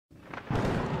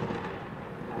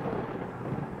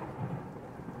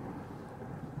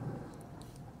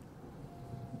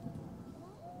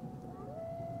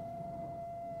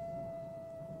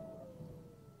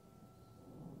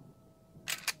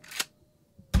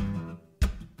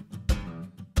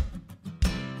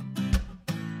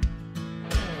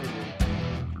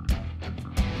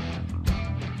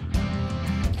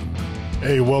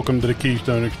Hey, welcome to the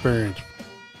Keystone Experience.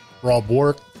 Rob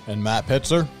Warwick, And Matt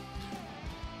Pitzer.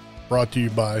 brought to you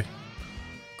by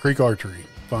Creek Archery.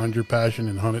 Find your passion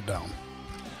and hunt it down.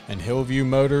 And Hillview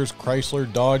Motors,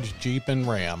 Chrysler, Dodge, Jeep, and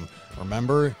Ram.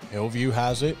 Remember, Hillview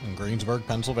has it in Greensburg,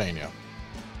 Pennsylvania.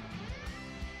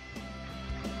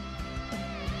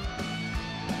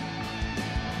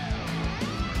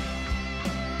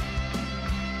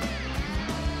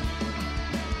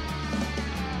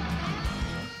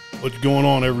 What's going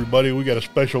on, everybody? We got a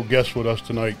special guest with us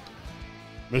tonight,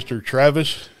 Mr.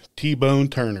 Travis T-Bone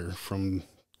Turner from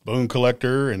Bone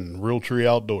Collector and Real Tree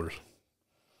Outdoors.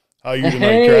 How you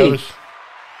tonight, Hey. Travis?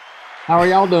 How are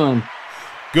y'all doing?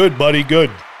 Good, buddy, good.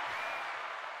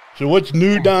 So what's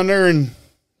new down there in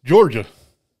Georgia?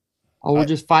 Oh, we're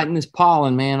just fighting this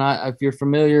pollen, man. If you're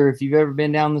familiar, if you've ever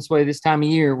been down this way this time of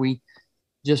year, we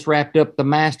just wrapped up the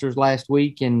Masters last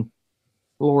week, and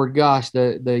Lord gosh,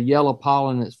 the yellow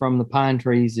pollen that's from the pine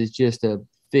trees is just a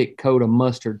thick coat of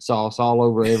mustard sauce all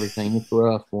over everything. It's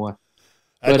rough, boy.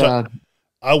 But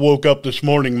I woke up this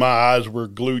morning, my eyes were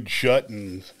glued shut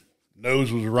and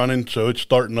nose was running, so it's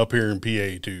starting up here in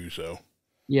PA too. So,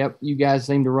 yep, you guys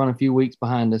seem to run a few weeks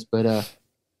behind us, but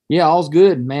yeah, all's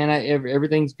good, man.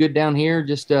 Everything's good down here.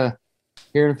 Just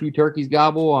hearing a few turkeys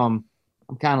gobble. I'm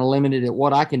kind of limited at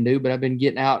what I can do, but I've been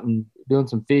getting out and doing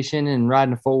some fishing and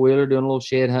riding a four-wheeler, doing a little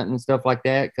shed hunting and stuff like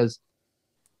that, because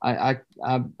I've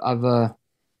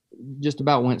just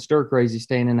about went stir crazy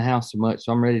staying in the house so much,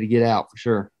 so I'm ready to get out for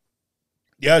sure.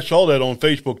 yeah, I saw that on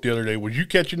Facebook the other day. Was you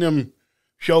catching them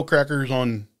shell crackers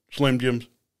on Slim Jims?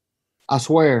 I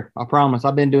swear, I promise.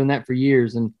 I've been doing that for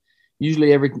years, and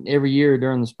usually every year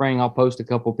during the spring I'll post a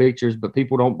couple pictures, but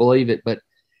people don't believe it. But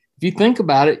if you think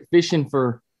about it, fishing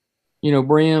for,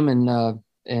 brim and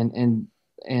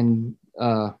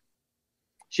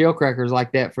shell crackers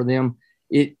like that, for them,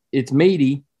 it's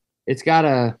meaty. It's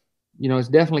got it's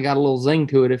definitely got a little zing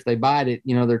to it. If they bite it,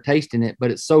 they're tasting it,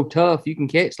 but it's so tough. You can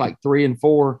catch like 3 and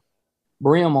 4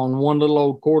 brim on one little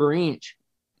old 1/4 inch,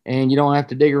 and you don't have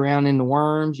to dig around in the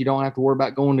worms. You don't have to worry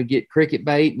about going to get cricket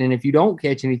bait. And then if you don't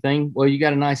catch anything, well, you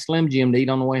got a nice Slim Jim to eat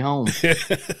on the way home.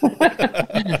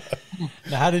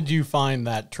 Now, how did you find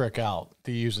that trick out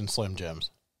to using Slim Jims?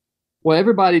 Well,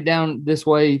 everybody down this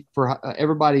way for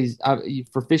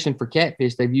fishing for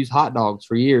catfish, they've used hot dogs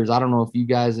for years. I don't know if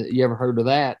you ever heard of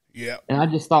that. Yeah. And I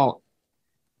just thought,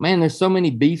 man, there's so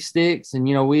many beef sticks, and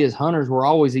we as hunters, we're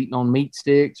always eating on meat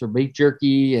sticks or beef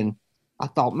jerky. And I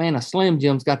thought, man, a Slim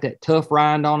Jim's got that tough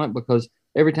rind on it, because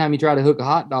every time you try to hook a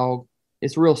hot dog,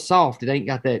 it's real soft. It ain't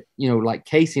got that, like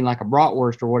casing like a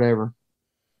bratwurst or whatever.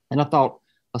 And I thought,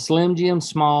 a Slim Jim,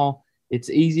 small, it's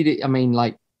easy to,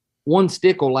 like, one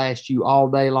stick will last you all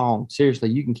day long. Seriously,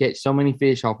 you can catch so many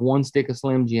fish off one stick of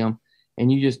Slim Jim,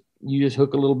 and you just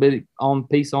hook a little bit on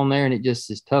piece on there, and it just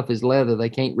is tough as leather. They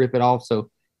can't rip it off, so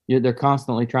they're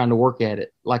constantly trying to work at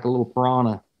it like a little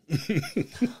piranha.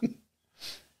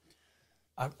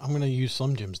 I'm going to use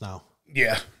Slim Jims now.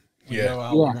 Yeah.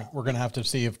 Yeah. We're going to have to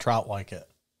see if trout like it.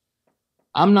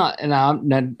 I'm not, and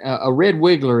a red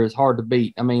wiggler is hard to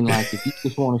beat. Like, if you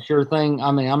just want a sure thing,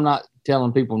 I'm not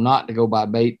telling people not to go buy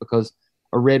bait, because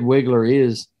a red wiggler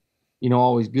is,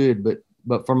 always good.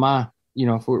 But for my,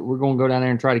 if we're going to go down there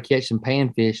and try to catch some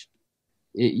panfish,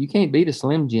 you can't beat a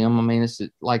Slim Jim. It's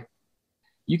like,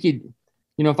 you could,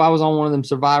 if I was on one of them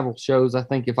survival shows, I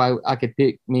think if I could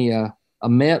pick me a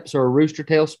Mepps or a rooster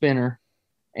tail spinner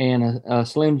and a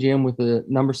Slim Jim with a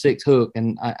number 6 hook,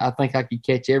 and I think I could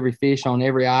catch every fish on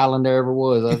every island there ever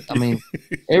was.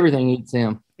 Everything eats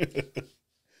them.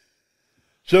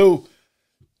 So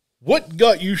what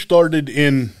got you started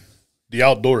in the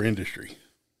outdoor industry?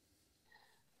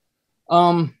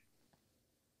 Well,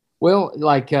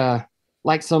 like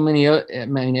so many,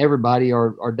 everybody,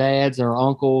 our dads, our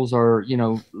uncles, or,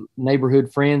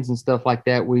 neighborhood friends and stuff like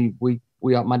that.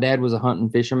 My dad was a hunting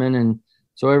fisherman. And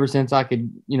so ever since I could,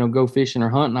 go fishing or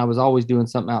hunting, I was always doing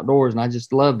something outdoors, and I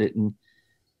just loved it. And,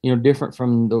 different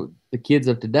from the kids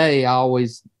of today, I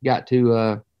always got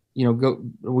to,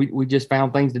 we just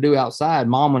found things to do outside.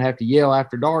 Mom would have to yell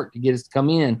after dark to get us to come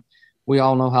in. We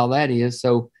all know how that is.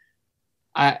 So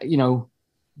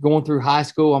going through high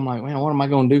school, I'm like, man, what am I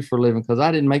going to do for a living? Because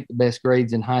I didn't make the best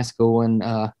grades in high school. And,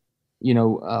 I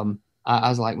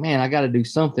was like, man, I got to do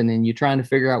something. And you're trying to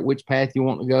figure out which path you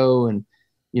want to go. And,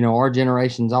 our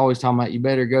generation's always talking about, you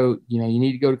better go, you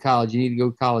need to go to college. You need to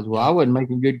go to college. Well, I wasn't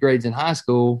making good grades in high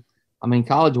school.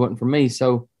 College wasn't for me.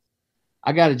 So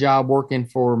I got a job working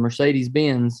for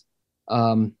Mercedes-Benz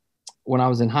when I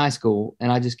was in high school, and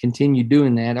I just continued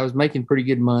doing that. I was making pretty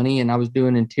good money, and I was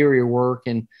doing interior work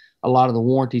and a lot of the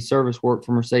warranty service work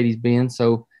for Mercedes-Benz.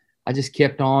 So I just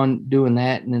kept on doing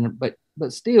that. And then,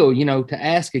 but still, you know, to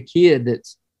ask a kid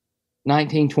that's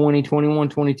 19, 20, 21,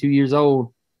 22 years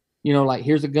old, you know, like,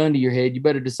 here's a gun to your head, you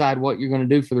better decide what you're going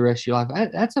to do for the rest of your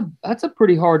life. That's a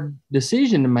pretty hard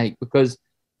decision to make, because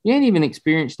you ain't even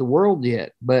experienced the world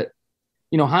yet. But,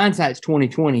 you know, hindsight's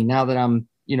 2020. Now that I'm,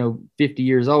 you know, 50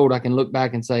 years old, I can look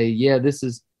back and say, yeah, this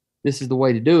is the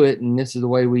way to do it. And this is the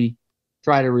way we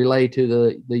try to relay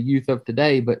to the youth of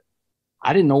today. But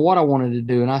I didn't know what I wanted to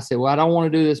do. And I said, well, I don't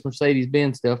want to do this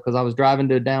Mercedes-Benz stuff, because I was driving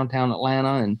to downtown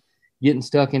Atlanta and getting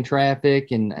stuck in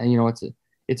traffic. And you know,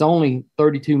 it's only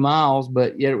 32 miles,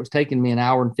 but yet it was taking me an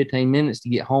hour and 15 minutes to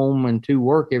get home and to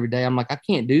work every day. I'm like, I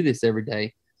can't do this every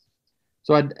day.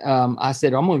 So I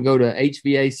said, I'm going to go to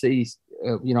HVAC.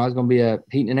 You know, I was going to be a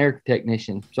heating and air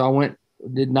technician. So I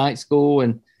did night school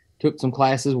and took some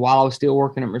classes while I was still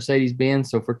working at Mercedes-Benz.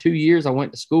 So for 2 years, I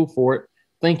went to school for it,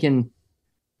 thinking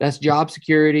that's job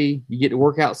security. You get to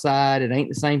work outside. It ain't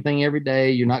the same thing every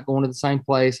day. You're not going to the same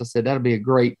place. I said, that'll be a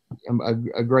great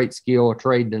skill, a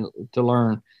trade to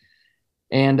learn.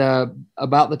 And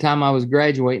about the time I was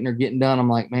graduating or getting done, I'm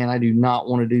like, man, I do not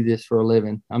want to do this for a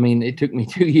living. I mean, it took me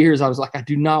 2 years. I was like, I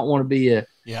do not want to be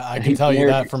I can tell you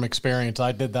that from experience.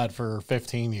 I did that for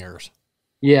 15 years.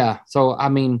 Yeah. So, I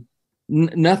mean,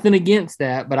 nothing against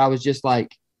that, but I was just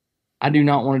like, I do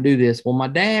not want to do this. Well, my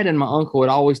dad and my uncle had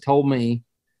always told me,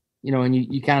 you know, and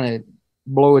you kind of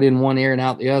blow it in one ear and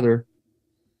out the other.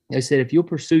 They said, if you'll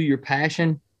pursue your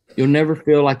passion, you'll never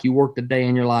feel like you worked a day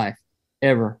in your life,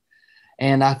 ever.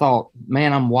 And I thought,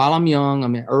 man, while I'm young,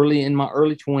 I'm in my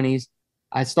early 20s.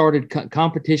 I started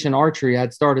competition archery.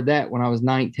 I'd started that when I was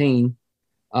 19.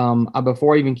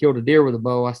 Before I even killed a deer with a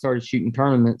bow, I started shooting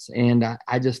tournaments, and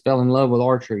I just fell in love with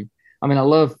archery. I mean, I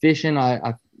love fishing.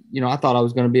 I thought I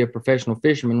was going to be a professional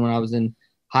fisherman when I was in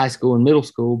high school and middle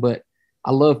school, but I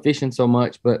love fishing so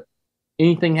much. But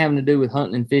anything having to do with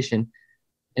hunting and fishing.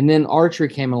 And then archery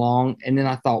came along, and then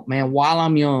I thought, man, while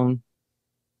I'm young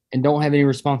and don't have any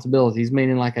responsibilities,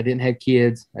 meaning like I didn't have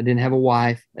kids, I didn't have a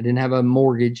wife, I didn't have a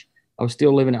mortgage, I was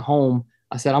still living at home.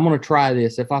 I said, I'm going to try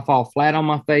this. If I fall flat on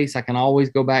my face, I can always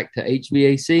go back to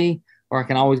HVAC, or I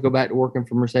can always go back to working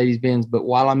for Mercedes-Benz. But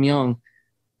while I'm young,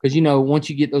 because, you know, once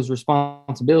you get those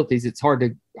responsibilities, it's hard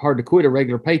to quit a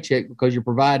regular paycheck, because you're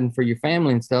providing for your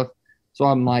family and stuff. So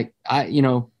I'm like, I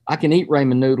can eat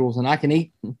ramen noodles, and I can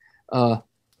eat,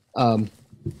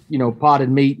 potted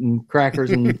meat and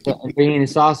crackers and bean and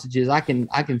sausages. I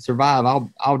can survive.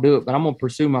 I'll do it, but I'm going to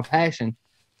pursue my passion.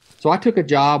 So I took a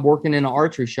job working in an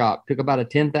archery shop, took about a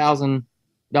 $10,000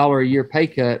 a year pay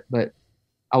cut, but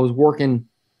I was working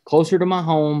closer to my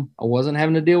home. I wasn't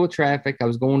having to deal with traffic. I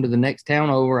was going to the next town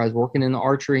over. I was working in the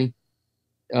archery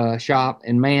shop,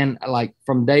 and man, like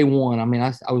from day one, I mean,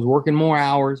 I was working more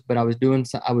hours, but I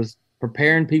was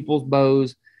preparing people's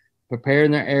bows, preparing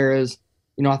their arrows.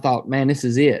 You know, I thought, man, this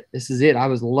is it. I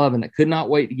was loving it. Could not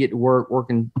wait to get to work,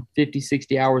 working 50,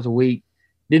 60 hours a week.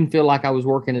 Didn't feel like I was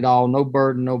working at all. No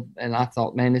burden, and I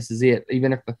thought, man, this is it.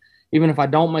 Even if I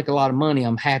don't make a lot of money,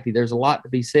 I'm happy. There's a lot to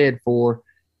be said for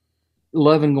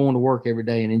loving going to work every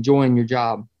day and enjoying your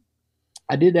job.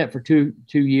 I did that for two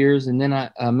years, and then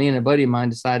me and a buddy of mine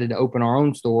decided to open our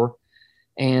own store.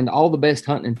 And all the best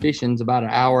hunting and fishing is about an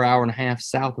hour and a half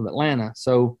south of Atlanta.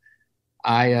 So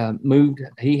I moved.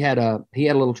 He had a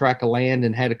little tract of land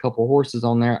and had a couple of horses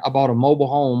on there. I bought a mobile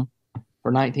home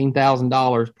for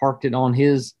 $19,000, parked it on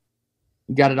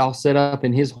got it all set up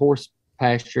in his horse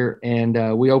pasture,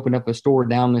 and we opened up a store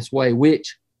down this way,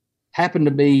 which happened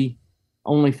to be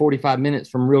only 45 minutes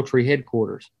from Realtree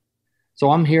headquarters.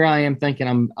 So I am thinking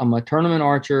I'm a tournament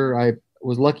archer. I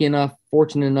was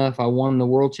fortunate enough, I won the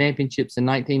world championships in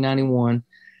 1991.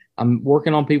 I'm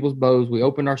working on people's bows. We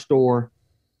opened our store.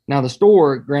 Now the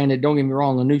store, granted, don't get me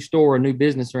wrong, a new store, a new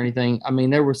business or anything. I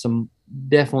mean, there were some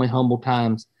definitely humble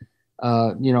times.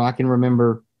 I can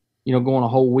remember, going a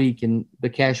whole week and the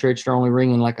cash register only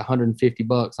ringing like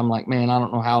 $150. I'm like, man, I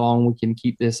don't know how long we can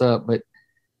keep this up. But,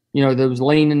 there was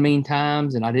lean and mean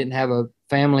times, and I didn't have a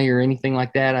family or anything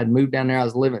like that. I'd moved down there. I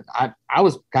was living. I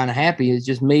was kind of happy. It's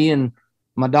just me and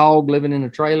my dog living in a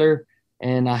trailer,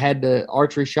 and I had the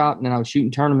archery shop, and then I was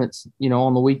shooting tournaments,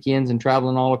 on the weekends and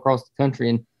traveling all across the country.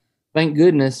 And thank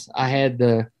goodness I had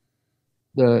the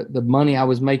money I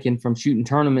was making from shooting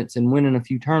tournaments and winning a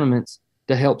few tournaments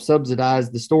to help subsidize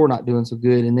the store not doing so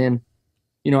good. And then,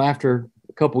 after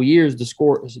a couple of years,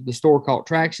 the store caught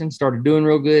traction, started doing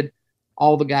real good.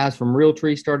 All the guys from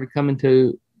Realtree started coming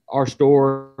to our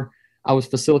store. I was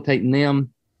facilitating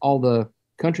them, all the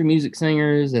country music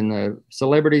singers and the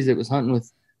celebrities that was hunting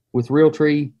with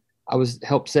Realtree. I was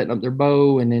helped setting up their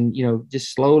bow, and then,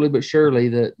 just slowly but surely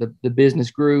the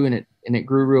business grew, and it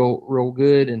grew real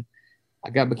good. And I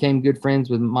became good friends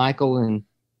with Michael and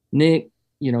Nick,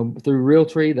 you know, through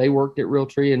Realtree. They worked at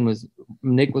Realtree, and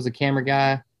Nick was a camera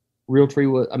guy.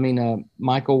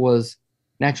 Michael was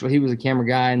naturally, he was a camera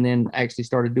guy, and then actually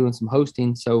started doing some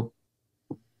hosting. So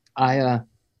I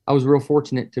was real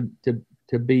fortunate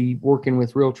to be working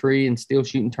with Realtree and still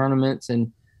shooting tournaments.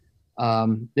 And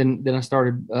then I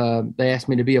started, they asked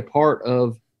me to be a part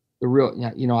of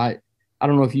the I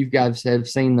don't know if you guys have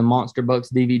seen the Monster Bucks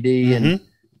DVD and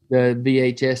the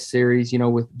VHS series, you know,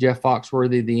 with Jeff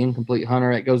Foxworthy, the Incomplete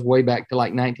Hunter. It goes way back to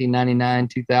like 1999,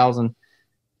 2000.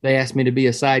 They asked me to be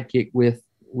a sidekick with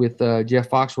Jeff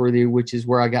Foxworthy, which is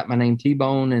where I got my name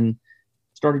T-Bone, and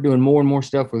started doing more and more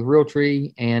stuff with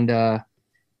Realtree,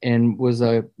 and was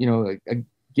a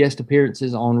guest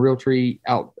appearances on Realtree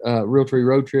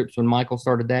road trips when Michael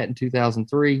started that in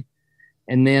 2003.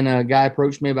 And then a guy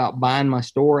approached me about buying my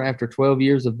store after 12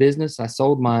 years of business. I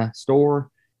sold my store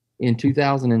in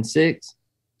 2006.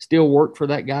 Still worked for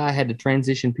that guy. I had to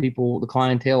transition the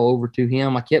clientele over to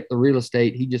him. I kept the real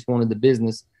estate. He just wanted the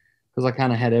business because I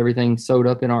kind of had everything sewed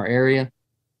up in our area.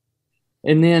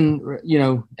 And then, you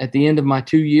know, at the end of my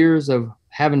 2 years of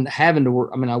having to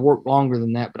work, I mean, I worked longer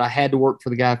than that, but I had to work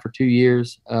for the guy for 2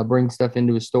 years, bring stuff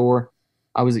into his store.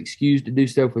 I was excused to do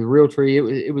stuff with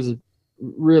Realtree. It was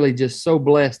really just so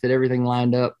blessed that everything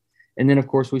lined up. And then, of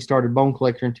course, we started Bone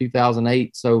Collector in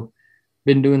 2008. So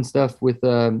been doing stuff with,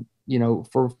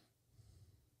 for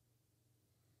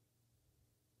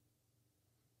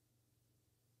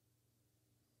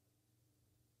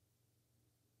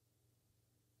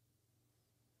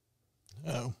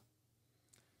Oh.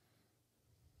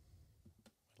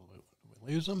 Did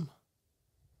we lose them?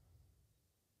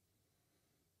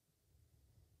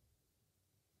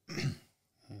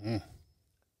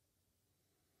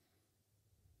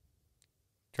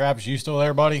 Travis, you still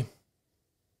there, buddy?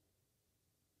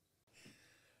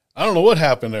 I don't know what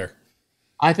happened there.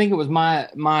 I think it was I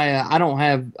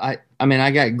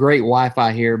got great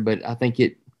Wi-Fi here, but I think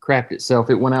it crapped itself.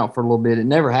 It went out for a little bit. It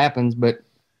never happens, but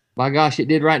by gosh, it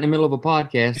did right in the middle of a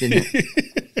podcast, didn't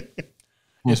it?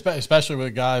 Especially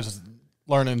with guys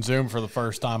learning Zoom for the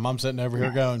first time. I'm sitting over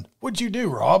here going, "What'd you do,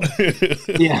 Rob?"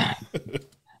 Yeah.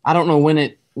 I don't know when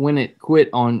it quit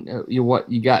on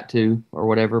what you got to or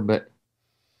whatever, but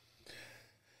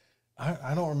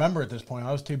I don't remember at this point.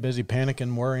 I was too busy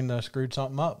panicking, worrying that I screwed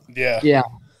something up. Yeah. Yeah.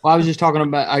 Well, I was just talking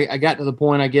about, I got to the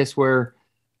point, I guess, where,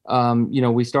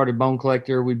 we started Bone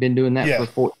Collector. We've been doing that for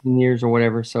 14 years or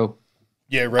whatever. So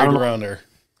yeah, right around there.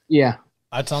 Yeah.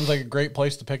 That sounds like a great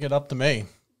place to pick it up to me.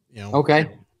 You know. Okay.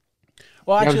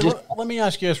 Well, actually, let me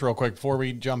ask you this real quick before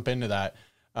we jump into that.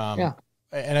 Yeah.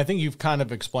 And I think you've kind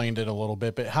of explained it a little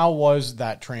bit, but how was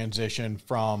that transition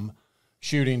from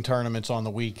shooting tournaments on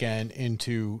the weekend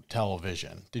into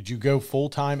television? Did you go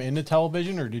full-time into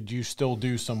television, or did you still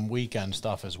do some weekend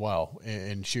stuff as well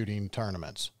in shooting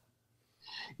tournaments?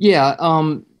 Yeah.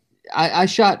 I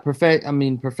shot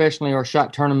professionally, or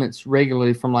shot tournaments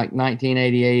regularly from like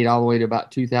 1988 all the way to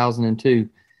about 2002.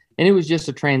 And it was just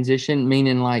a transition,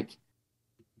 meaning like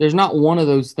there's not one of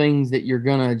those things that you're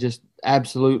going to just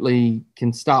absolutely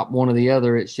can stop one or the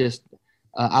other. It's just,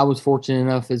 I was fortunate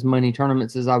enough, as many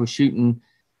tournaments as I was shooting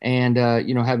and,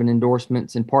 having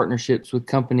endorsements and partnerships with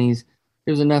companies,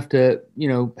 it was enough to,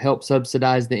 help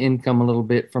subsidize the income a little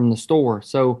bit from the store.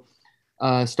 So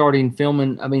starting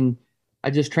filming, I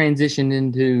just transitioned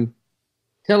into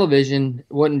television.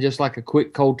 It wasn't just like a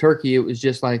quick cold turkey. It was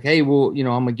just like, hey, well,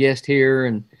 I'm a guest here,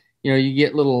 and, you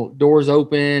get little doors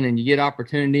open and you get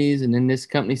opportunities. And then this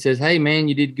company says, hey, man,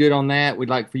 you did good on that. We'd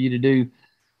like for you to do,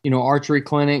 archery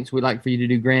clinics. We'd like for you to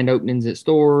do grand openings at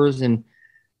stores, and,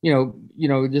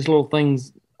 just little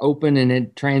things open and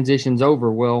it transitions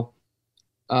over. Well,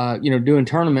 doing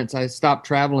tournaments, I stopped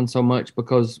traveling so much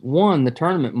because, one, the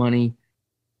tournament money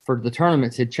for the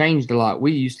tournaments had changed a lot.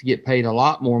 We used to get paid a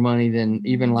lot more money than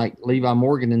even like Levi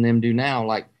Morgan and them do now.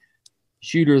 Like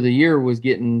Shooter of the Year was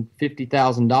getting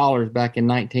 $50,000 back in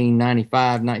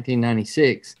 1995,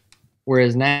 1996.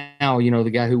 Whereas now,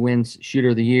 the guy who wins Shooter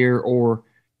of the Year or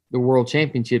the World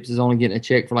Championships is only getting a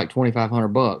check for like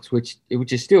 $2,500,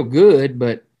 which is still good,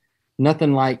 but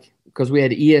nothing like, because we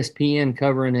had ESPN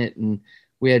covering it and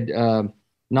we had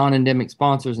non-endemic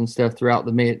sponsors and stuff throughout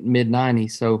the mid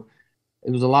 90s. So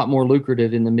it was a lot more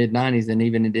lucrative in the mid 90s than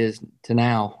even it is to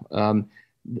now.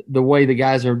 The way the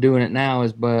guys are doing it now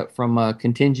is but from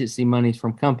contingency monies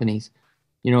from companies.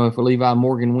 If a Levi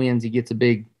Morgan wins, he gets a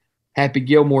big Happy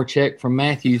Gilmore check from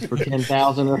Matthews for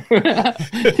 $10,000 or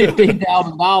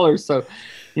 $15,000. So,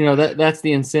 that's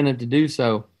the incentive to do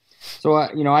so. So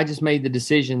I just made the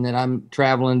decision that I'm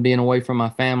traveling, being away from my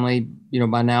family.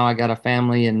 By now I got a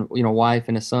family and, wife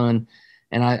and a son.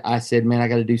 And I said, man, I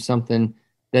got to do something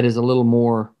that is a little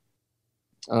more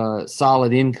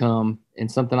solid income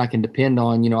and something I can depend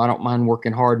on. I don't mind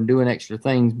working hard and doing extra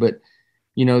things, but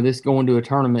this going to a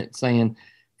tournament saying,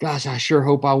 gosh, I sure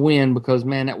hope I win because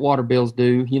man, that water bill's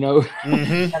due,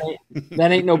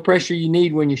 that ain't no pressure you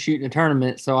need when you're shooting a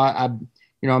tournament. So I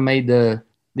made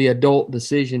the adult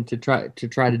decision to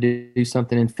try to do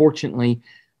something. And fortunately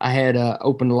I had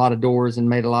opened a lot of doors and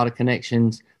made a lot of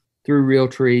connections through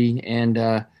Realtree. And,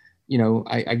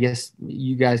 I guess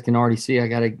you guys can already see I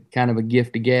got a kind of a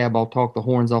gift to gab. I'll talk the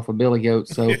horns off a billy goat.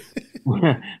 So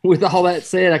with all that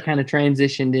said, I kind of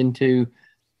transitioned into,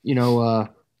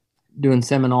 doing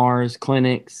seminars,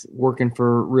 clinics, working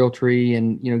for Realtree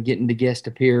and, getting to guest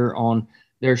appear on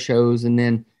their shows. And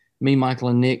then me, Michael,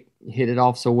 and Nick hit it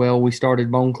off so well. We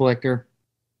started Bone Collector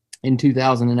in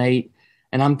 2008.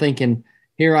 And I'm thinking,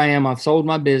 here I am, I've sold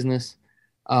my business.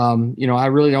 I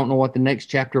really don't know what the next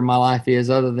chapter of my life is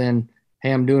other than,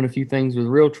 hey, I'm doing a few things with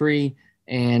Realtree,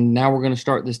 and now we're going to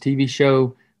start this TV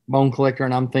show, Bone Collector.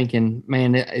 And I'm thinking,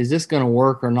 man, is this going to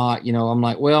work or not? I'm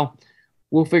like, well,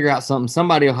 we'll figure out something.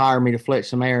 Somebody will hire me to fletch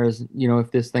some arrows,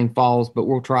 if this thing falls, but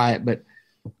we'll try it. But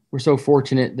we're so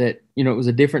fortunate that, it was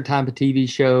a different type of TV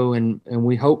show. And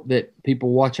we hope that people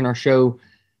watching our show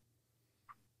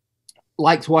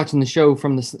likes watching the show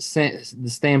from the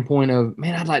standpoint of,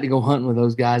 man, I'd like to go hunting with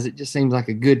those guys. It just seems like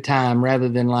a good time rather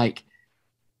than like,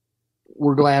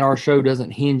 we're glad our show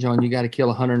doesn't hinge on you got to kill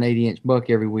a 180-inch buck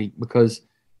every week because,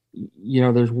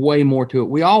 there's way more to it.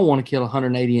 We all want to kill a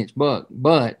 180-inch buck,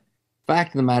 but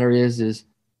fact of the matter is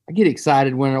I get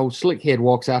excited when an old slickhead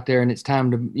walks out there and it's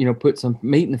time to, put some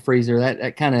meat in the freezer.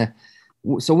 That kind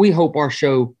of, so we hope our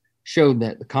show showed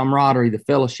that the camaraderie, the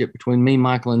fellowship between me,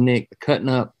 Michael, and Nick, the cutting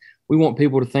up. We want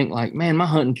people to think like, man, my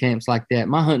hunting camp's like that.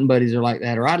 My hunting buddies are like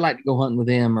that, or I'd like to go hunting with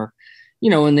them, or,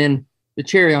 and then the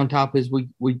cherry on top is we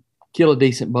kill a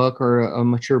decent buck or a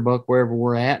mature buck wherever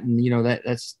we're at. And,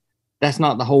 that's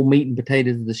not the whole meat and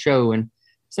potatoes of the show. And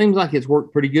it seems like it's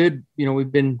worked pretty good.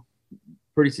 We've been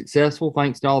pretty successful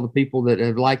thanks to all the people that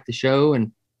have liked the show.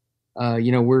 And,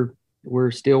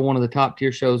 we're still one of the top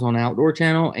tier shows on Outdoor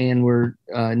Channel, and we're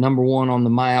number one on the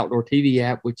My Outdoor TV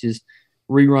app, which is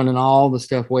rerunning all the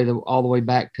stuff all the way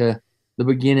back to the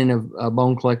beginning of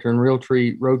Bone Collector and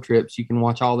Realtree road trips. You can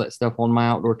watch all that stuff on My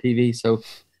Outdoor TV. So,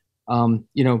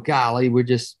 golly, we're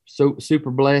just so super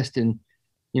blessed, and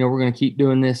we're going to keep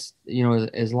doing this,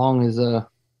 as long as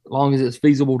it's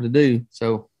feasible to do.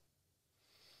 So,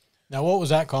 now, what was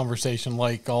that conversation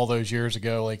like all those years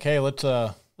ago? Like, hey, let's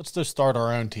just start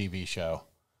our own TV show.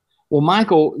 Well,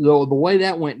 Michael, the way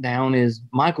that went down is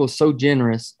Michael's so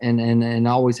generous and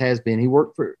always has been.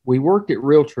 We worked at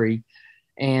Realtree,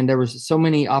 and there was so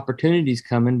many opportunities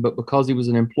coming, but because he was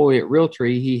an employee at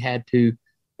Realtree, he had to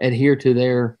adhere to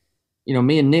their,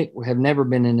 me and Nick have never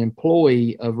been an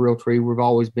employee of Realtree. We've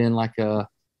always been like a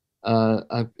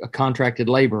contracted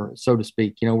labor, so to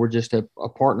speak. We're just a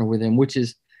partner with them, which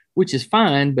is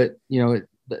fine, but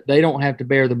they don't have to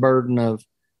bear the burden of,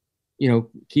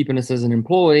 keeping us as an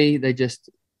employee.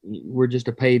 We're just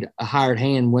a hired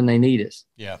hand when they need us.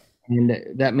 Yeah. And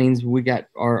that means we got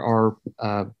our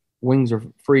wings are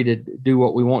free to do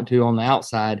what we want to on the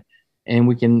outside, and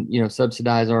we can,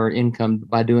 subsidize our income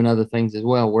by doing other things as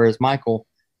well. Whereas Michael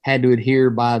had to adhere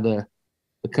by the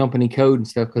company code and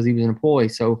stuff because he was an employee.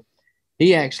 So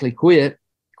he actually quit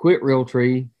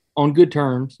Realtree on good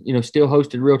terms, still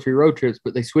hosted Realtree road trips,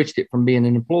 but they switched it from being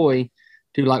an employee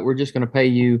to like, we're just going to pay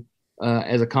you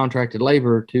as a contracted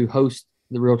laborer to host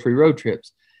the Realtree road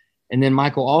trips. And then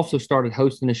Michael also started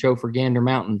hosting a show for Gander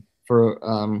Mountain for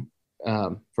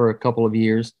a couple of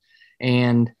years.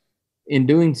 And in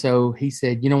doing so, he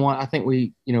said, you know what, I think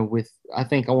I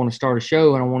think I want to start a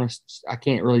show, and I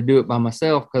can't really do it by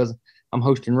myself because I'm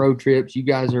hosting road trips. You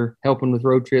guys are helping with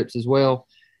road trips as well.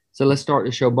 So let's start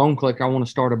the show Bone Collector. I want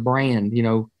to start a brand,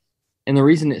 and the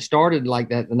reason it started like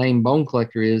that, the name Bone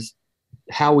Collector, is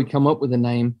how we come up with the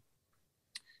name.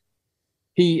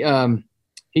 He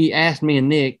asked me and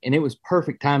Nick, and it was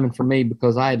perfect timing for me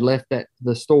because I had left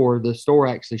the store. The store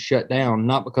actually shut down,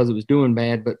 not because it was doing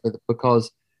bad, but because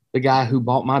the guy who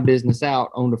bought my business out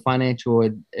owned a financial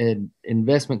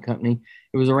investment company.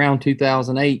 It was around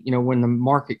 2008, when the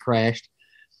market crashed,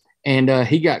 and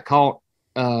he got caught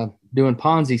doing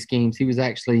Ponzi schemes. He was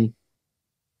actually,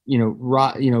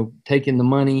 taking the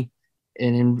money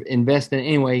and investing.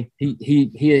 Anyway,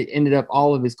 he ended up,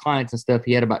 all of his clients and stuff,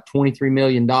 he had about $23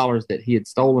 million that he had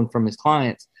stolen from his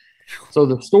clients. So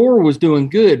the store was doing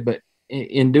good, but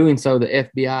in doing so, the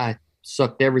FBI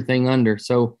sucked everything under.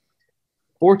 So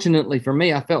fortunately for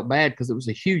me, I felt bad because it was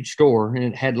a huge store and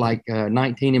it had like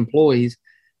 19 employees.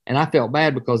 And I felt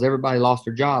bad because everybody lost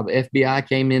their job. FBI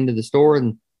came into the store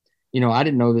and, I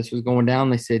didn't know this was going down.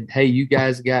 They said, hey, you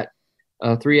guys got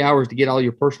 3 hours to get all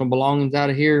your personal belongings out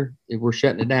of here. We're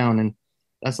shutting it down. And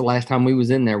that's the last time we was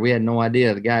in there. We had no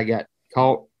idea. The guy got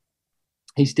caught.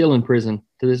 He's still in prison.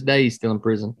 To this day, he's still in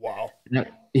prison. Wow.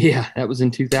 That was in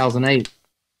 2008.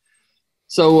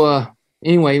 So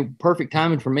anyway, perfect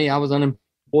timing for me. I was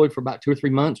unemployed for about 2 or 3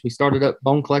 months. We started up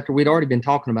Bone Collector. We'd already been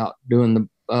talking about doing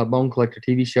the Bone Collector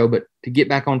TV show, but to get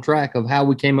back on track of how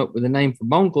we came up with the name for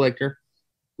Bone Collector,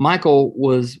 Michael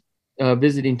was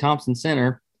visiting Thompson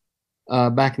Center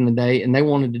back in the day, and they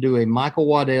wanted to do a Michael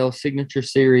Waddell signature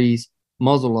series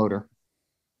muzzleloader.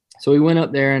 So he went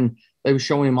up there and they were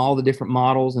showing him all the different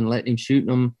models and letting him shoot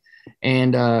them.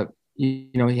 And,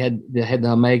 he had the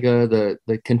Omega,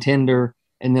 the Contender,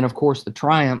 and then of course the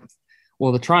Triumph.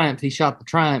 Well, the Triumph, he shot the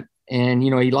Triumph and,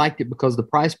 he liked it because the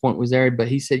price point was there, but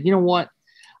he said, you know what?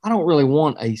 I don't really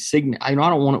want a signature. I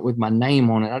don't want it with my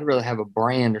name on it. I'd rather have a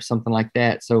brand or something like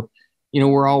that. So,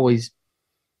 we're always,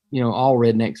 all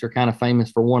rednecks are kind of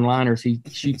famous for one-liners. He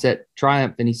shoots that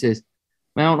Triumph and he says,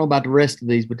 man, I don't know about the rest of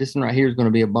these, but this one right here is going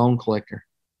to be a Bone Collector.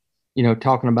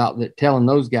 Talking about that, telling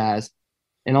those guys.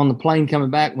 And on the plane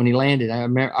coming back when he landed, I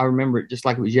remember it just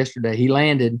like it was yesterday. He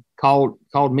landed, called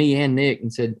me and Nick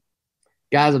and said,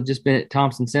 guys, I've just been at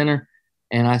Thompson Center.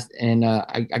 And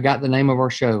I got the name of our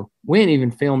show. We ain't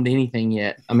even filmed anything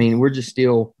yet. I mean, we're just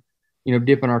still,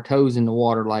 dipping our toes in the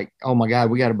water. Like, oh my God,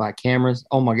 we got to buy cameras.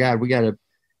 Oh my God, we got to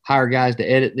hire guys to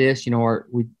edit this.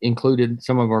 We included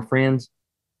some of our friends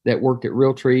that worked at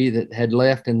Realtree that had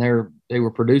left, and they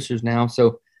were producers now.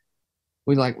 So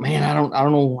we like, man, I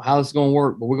don't know how this is going to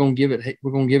work, but we're going to give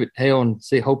it hell and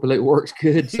see. Hopefully it works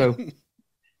good. So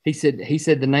he said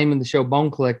the name of the show Bone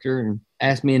Collector and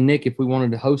asked me and Nick if we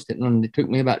wanted to host it. And it took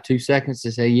me about 2 seconds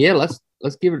to say, yeah, let's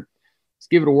give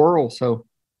it a whirl. So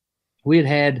we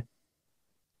had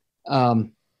the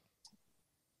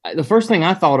first thing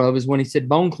I thought of is when he said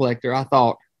Bone Collector, I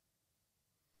thought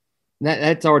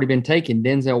that's already been taken.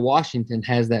 Denzel Washington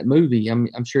has that movie.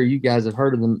 I'm sure you guys have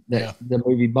heard of the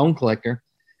movie Bone Collector.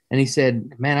 And he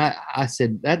said, man, I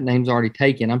said, that name's already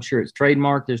taken. I'm sure it's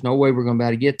trademarked. There's no way we're going to be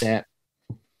able to get that.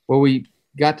 Well, we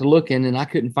got to looking and I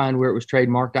couldn't find where it was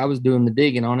trademarked. I was doing the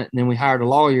digging on it. And then we hired a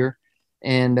lawyer.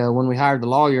 And when we hired the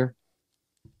lawyer,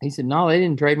 he said, no, they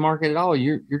didn't trademark it at all.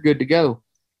 You're good to go.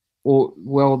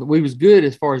 Well, we was good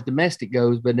as far as domestic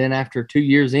goes. But then after 2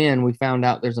 years in, we found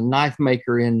out there's a knife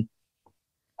maker in,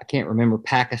 I can't remember,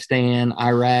 Pakistan,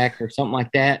 Iraq, or something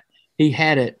like that. He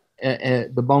had it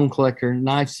at the Bone Collector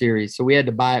knife series. So we had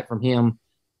to buy it from him.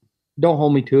 Don't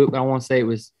hold me to it, but I want to say it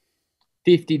was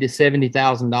 $50,000 to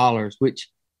 $70,000, which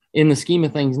in the scheme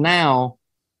of things now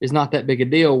is not that big a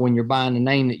deal when you're buying a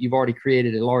name that you've already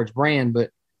created a large brand.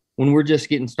 But when we're just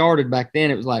getting started back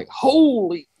then, it was like,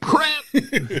 holy crap.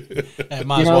 It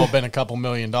might as well have been a couple $1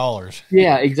 million.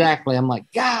 Yeah, exactly. I'm like,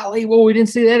 golly, well, we didn't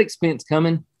see that expense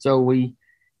coming. So we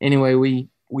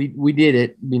did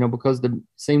it, because it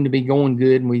seemed to be going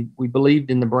good. And we believed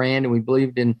in the brand and we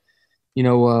believed in,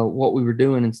 what we were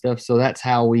doing and stuff. So that's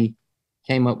how we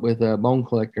came up with a Bone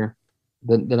Collector.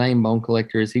 The name Bone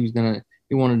Collector is he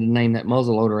wanted to name that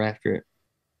muzzleloader after it.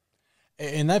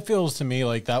 And that feels to me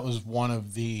like that was one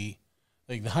of the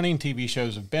hunting TV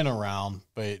shows have been around,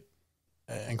 but,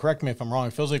 and correct me if I'm wrong,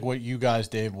 it feels like what you guys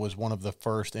did was one of the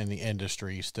first in the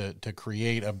industries to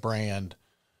create a brand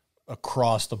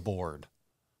across the board.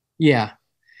 Yeah.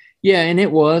 Yeah. And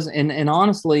it was, and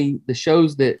honestly, the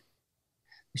shows that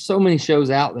there's so many shows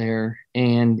out there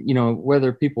and,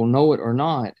 whether people know it or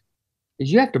not,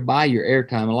 is you have to buy your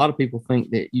airtime. A lot of people think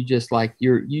that you just like,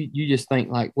 you just think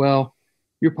like, well,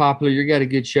 you're popular, you got a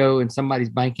good show and somebody's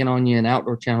banking on you an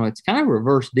outdoor channel. It's kind of a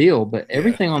reverse deal, but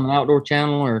everything on the outdoor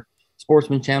channel or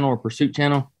sportsman channel or pursuit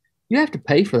channel, you have to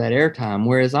pay for that airtime.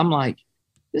 Whereas I'm like,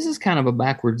 this is kind of a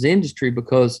backwards industry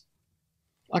because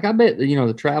like I bet,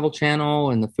 the Travel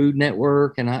Channel and the Food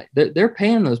Network and they're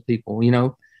paying those people,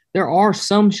 there are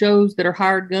some shows that are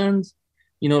hired guns,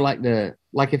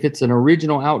 like if it's an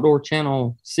original outdoor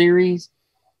channel series,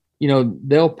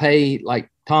 they'll pay like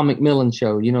Tom McMillan's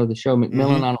show, the show McMillan.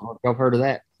 Mm-hmm. I don't know if y'all heard of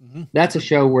that. Mm-hmm. That's a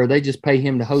show where they just pay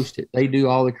him to host it. They do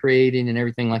all the creating and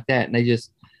everything like that. And they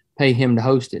just pay him to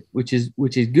host it, which is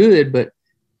good. But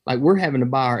like we're having to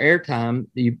buy our airtime.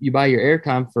 You buy your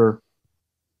airtime for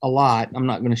a lot. I'm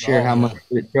not going to share how much,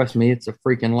 but trust me, it's a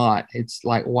freaking lot. It's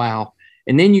like, wow.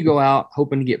 And then you go out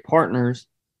hoping to get partners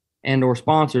and or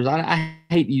sponsors. I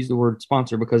hate to use the word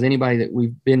sponsor because anybody that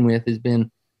we've been with has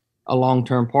been a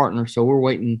long-term partner. So we're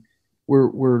waiting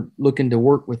we're looking to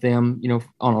work with them,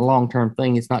 on a long-term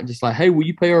thing. It's not just like, hey, will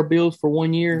you pay our bills for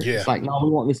 1 year? Yeah. It's like, no, we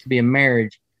want this to be a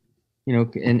marriage,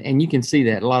 and you can see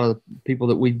that a lot of the people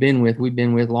that we've been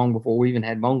with long before we even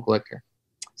had Bone Collector.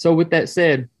 So with that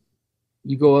said,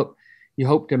 you go up, you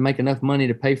hope to make enough money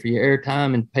to pay for your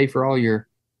airtime and pay for all your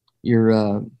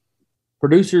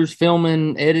producers,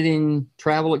 filming, editing,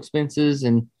 travel expenses,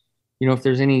 and if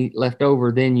there's any left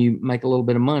over, then you make a little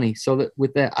bit of money. So that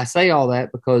with that, I say all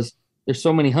that because there's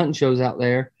so many hunting shows out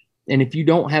there, and if you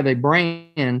don't have a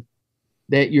brand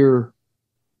that you're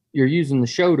using the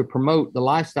show to promote the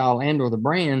lifestyle and or the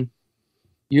brand,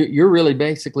 you're really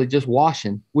basically just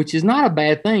washing, which is not a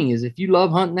bad thing. Is if you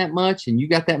love hunting that much and you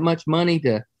got that much money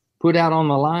to put out on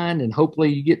the line, and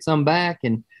hopefully you get some back,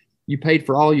 and you paid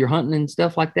for all your hunting and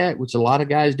stuff like that, which a lot of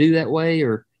guys do that way.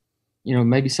 Or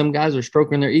maybe some guys are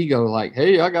stroking their ego like,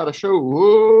 hey, I got a show.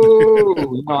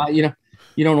 Whoa.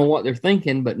 You don't know what they're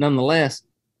thinking, but nonetheless,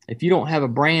 if you don't have a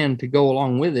brand to go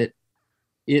along with it,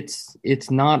 it's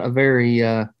not a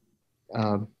very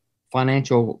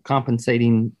financial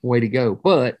compensating way to go,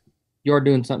 but you're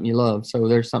doing something you love. So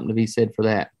there's something to be said for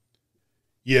that.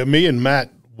 Yeah. Me and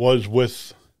Matt was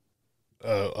with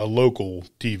a local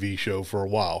TV show for a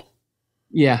while.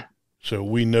 Yeah. So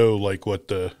we know like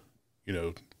what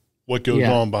what goes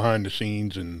on behind the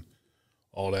scenes and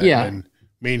all that. Yeah. And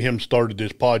me and him started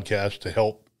this podcast to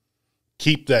help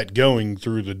keep that going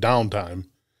through the downtime.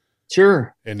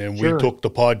 Sure. And then we took the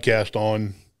podcast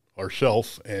on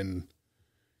ourselves, and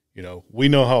we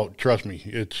know how, trust me,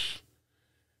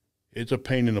 it's a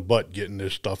pain in the butt getting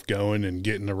this stuff going and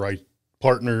getting the right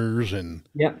partners, and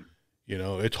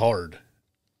it's hard.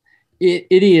 It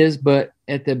is, but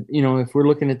at the if we're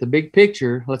looking at the big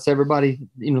picture, let's everybody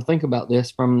think about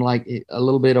this from like a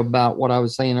little bit about what I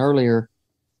was saying earlier.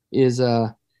 Is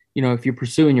if you're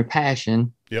pursuing your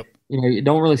passion, it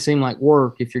don't really seem like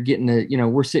work if you're getting to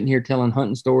we're sitting here telling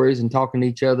hunting stories and talking to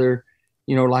each other,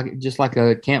 like just like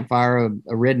a campfire, a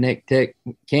redneck tech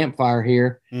campfire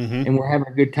here, and we're having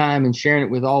a good time and sharing it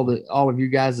with all of you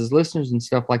guys as listeners and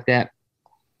stuff like that.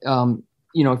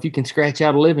 If you can scratch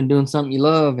out a living doing something you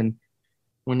love, and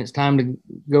when it's time to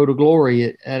go to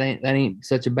glory, that ain't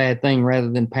such a bad thing,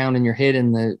 rather than pounding your head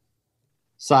in the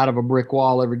side of a brick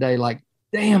wall every day like,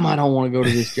 damn, I don't want to go to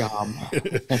this job.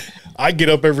 I get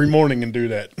up every morning and do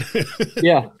that.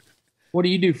 Yeah. What do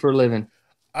you do for a living?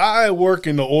 I work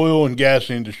in the oil and gas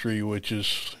industry, which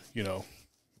is,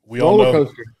 we roller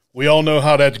coaster. We all know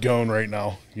how that's going right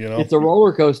now. It's a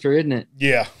roller coaster, isn't it?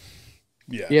 Yeah.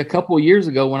 A couple of years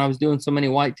ago when I was doing so many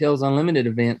Whitetails Unlimited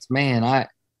events, man, I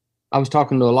was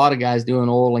talking to a lot of guys doing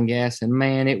oil and gas, and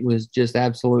man, it was just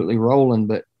absolutely rolling.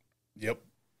 But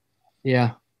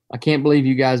yeah, I can't believe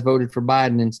you guys voted for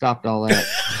Biden and stopped all that.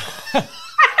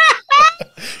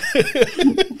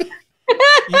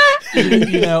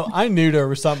 I knew there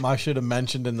was something I should have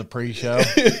mentioned in the pre-show.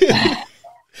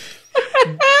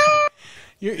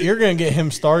 You're going to get him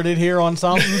started here on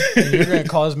something, and you're going to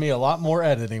cause me a lot more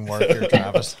editing work here,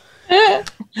 Travis.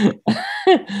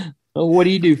 What do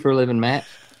you do for a living, Matt?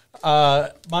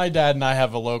 My dad and I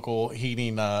have a local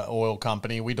heating oil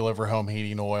company. We deliver home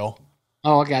heating oil.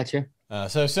 Oh, I got you.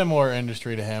 So similar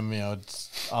industry to him,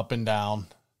 it's up and down.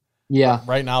 Yeah.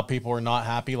 Right now, people are not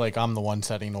happy. Like, I'm the one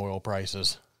setting oil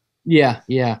prices. Yeah.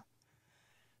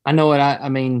 I know it. I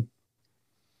mean,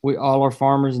 we all are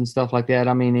farmers and stuff like that.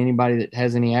 I mean, anybody that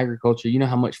has any agriculture, you know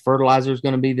how much fertilizer is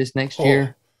going to be this next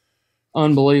year?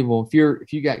 Unbelievable.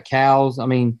 If you got cows, I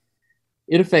mean,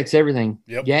 it affects everything.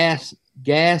 Yep.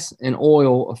 Gas and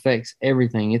oil affects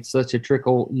everything. It's such a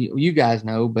trickle. You guys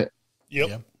know, but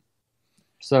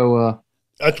so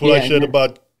that's what I said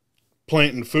about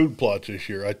planting food plots this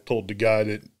year. I told the guy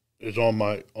that is on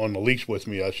the lease with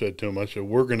me, I said to him,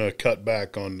 we're going to cut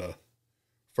back on the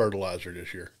fertilizer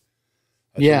this year.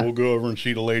 I said, we'll go over and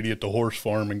see the lady at the horse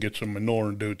farm and get some manure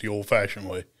and do it the old-fashioned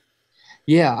way.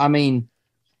 Yeah, I mean,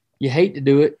 you hate to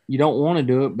do it. You don't want to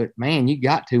do it, but, man, you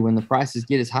got to. When the prices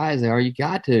get as high as they are, you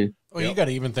got to. Well, you got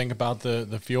to even think about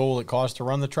the fuel it costs to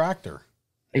run the tractor.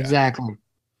 Exactly.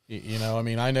 I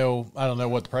mean, I don't know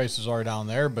what the prices are down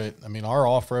there, but, I mean, our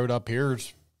off-road up here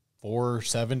is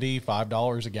 $4.70,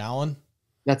 $5 a gallon.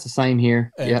 That's the same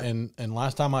here. And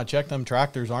last time I checked, them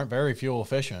tractors aren't very fuel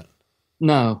efficient.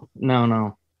 No. And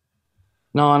I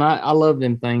love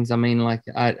them things. I mean, like,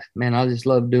 I just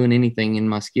love doing anything in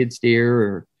my skid steer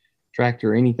or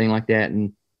tractor or anything like that.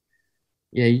 And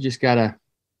yeah, you just gotta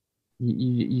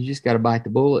bite the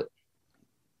bullet.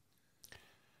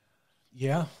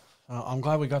 Yeah. I'm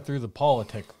glad we got through the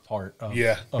politic part of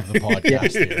the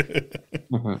podcast here.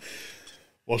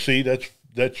 Well, see, that's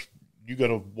you got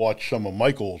to watch some of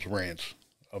Michael's rants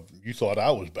You thought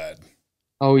I was bad.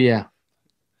 Oh yeah.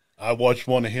 I watched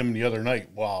one of him the other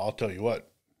night. Wow, I'll tell you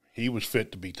what, he was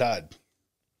fit to be tied.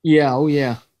 Yeah. Oh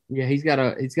yeah. Yeah. He's got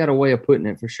a way of putting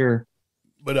it for sure.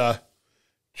 But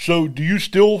so do you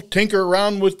still tinker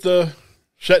around with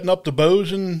setting up the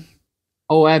bows and?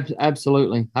 Oh,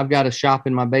 absolutely. I've got a shop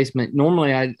in my basement.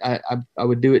 Normally, I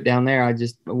would do it down there.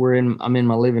 I'm in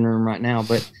my living room right now,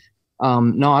 but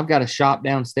no, I've got a shop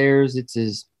downstairs. It's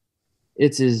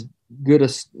as good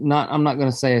as not. I'm not going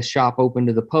to say a shop open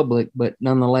to the public, but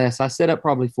nonetheless, I set up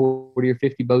probably 40 or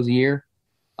 50 bows a year.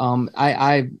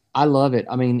 I love it.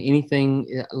 I mean,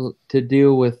 anything to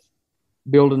deal with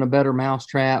building a better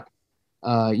mousetrap.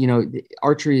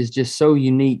 Archery is just so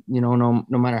unique, no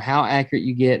matter how accurate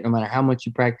you get, no matter how much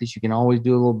you practice, you can always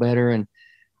do a little better. And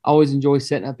I always enjoy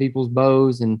setting up people's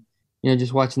bows and,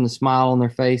 just watching the smile on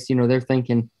their face. They're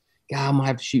thinking, God, I'm gonna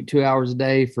have to shoot 2 hours a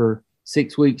day for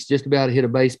 6 weeks just to be able to hit a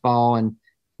baseball. And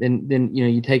then,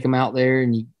 you take them out there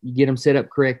and you get them set up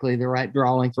correctly, the right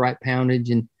draw length, right poundage,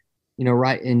 and,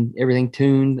 right, and everything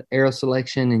tuned, arrow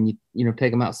selection. And you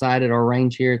take them outside at our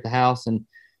range here at the house and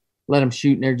let them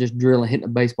shoot, and they're just drilling, hitting a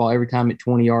baseball every time at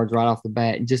 20 yards right off the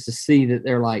bat. And just to see that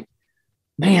they're like,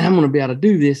 man, I'm going to be able to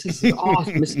do this. This is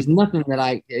awesome. This is nothing that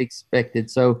I expected.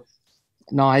 So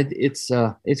no,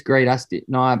 it's great.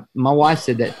 My wife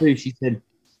said that too. She said,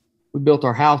 we built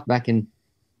our house back in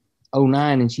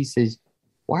 2009, and she says,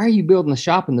 why are you building a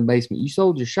shop in the basement? You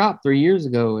sold your shop 3 years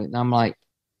ago. And I'm like,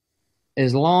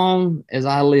 as long as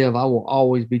I live, I will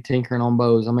always be tinkering on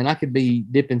bows. I mean, I could be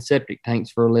dipping septic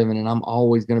tanks for a living, and I'm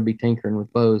always going to be tinkering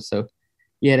with bows. So,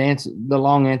 yeah, the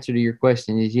long answer to your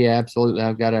question is, yeah, absolutely.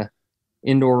 I've got a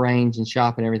indoor range and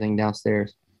shop and everything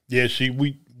downstairs. Yeah, see,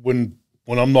 when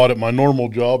I'm not at my normal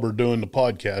job or doing the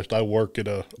podcast, I work at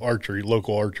a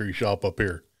local archery shop up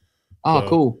here. Oh, so,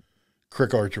 cool.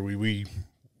 Crick Archery.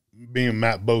 Me and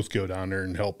Matt both go down there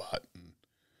and help out.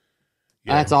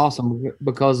 Yeah. That's awesome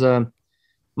because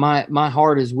my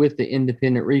heart is with the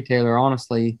independent retailer,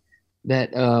 honestly,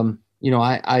 that,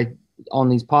 I on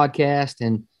these podcasts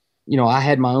and, I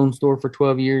had my own store for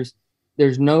 12 years.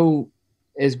 There's no,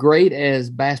 as great as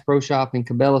Bass Pro Shop and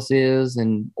Cabela's is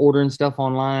and ordering stuff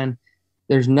online,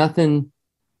 there's nothing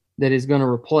that is going to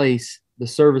replace the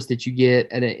service that you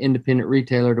get at an independent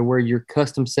retailer, to where you're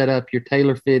custom set up, you're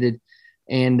tailor fitted,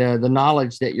 and the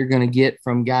knowledge that you're going to get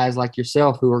from guys like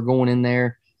yourself who are going in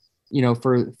there,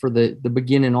 for the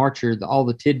beginning archer, all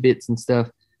the tidbits and stuff.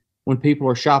 When people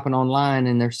are shopping online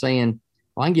and they're saying,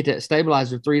 well, I can get that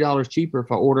stabilizer $3 cheaper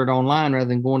if I order it online rather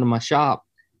than going to my shop.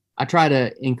 I try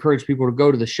to encourage people to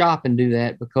go to the shop and do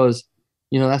that, because,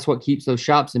 that's what keeps those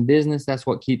shops in business. That's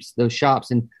what keeps those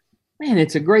shops. And man,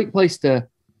 it's a great place to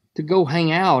go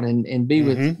hang out and be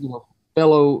with,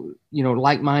 fellow,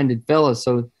 like-minded fellas.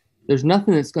 So there's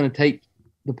nothing that's going to take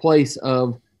the place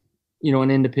of,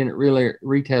 an independent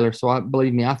retailer. So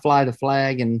believe me, I fly the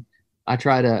flag, and I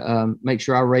try to make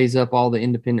sure I raise up all the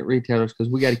independent retailers,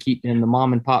 because we got to keep them. The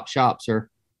mom and pop shops are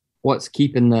what's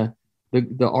keeping the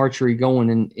archery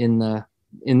going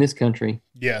in this country.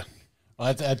 Yeah.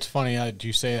 Well, that's funny that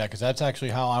you say that, because that's actually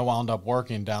how I wound up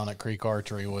working down at Creek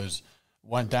Archery.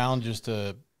 Went down just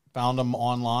to found them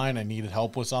online. I needed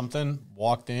help with something,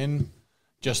 walked in,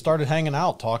 just started hanging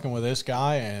out, talking with this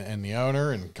guy and the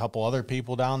owner and a couple other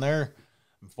people down there.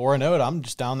 Before I know it, I'm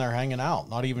just down there hanging out,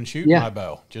 not even shooting my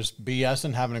bow, just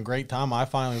BSing, having a great time. I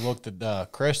finally looked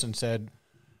at Chris and said,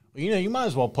 well, you might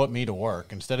as well put me to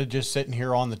work. Instead of just sitting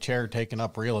here on the chair taking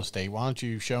up real estate, why don't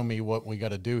you show me what we got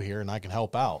to do here, and I can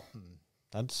help out. And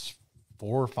that's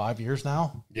 4 or 5 years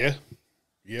now. Yeah.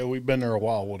 Yeah, we've been there a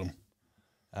while with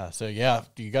them. So, yeah,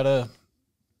 you got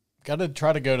to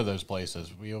try to go to those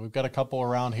places. We've got a couple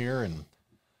around here, and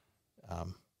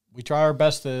we try our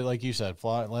best to, like you said,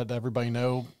 let everybody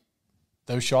know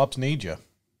those shops need you.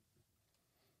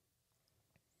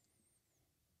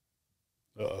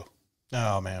 Uh-oh.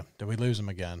 Oh, man. Did we lose him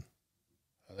again?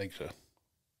 I think so.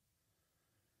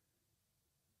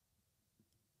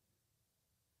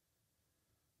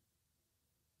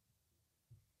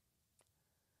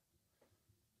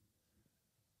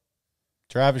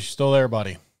 Travis, you still there,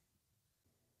 buddy?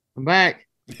 I'm back.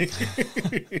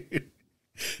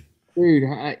 Dude,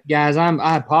 guys,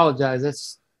 I apologize.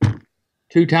 That's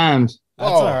 2 times. That's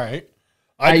all right.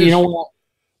 You know what?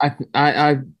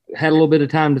 I had a little bit of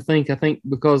time to think. I think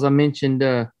because I mentioned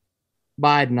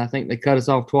Biden, I think they cut us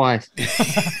off twice.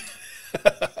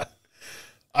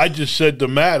 I just said to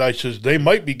Matt, I says, they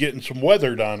might be getting some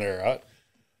weather down there.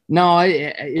 No,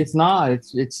 it's not.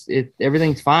 It's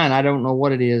everything's fine. I don't know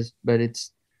what it is, but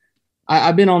it's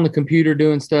I've been on the computer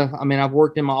doing stuff. I mean, I've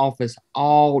worked in my office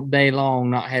all day long,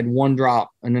 not had one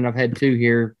drop, and then I've had two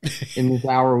here in this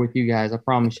hour with you guys. I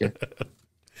promise you.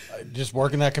 Just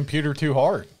working that computer too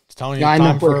hard. It's telling you Yeah, I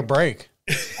time know. for a break.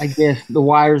 I guess the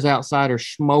wires outside are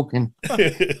smoking.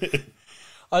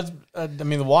 I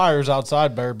mean, the wires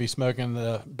outside better be smoking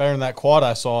better than that quad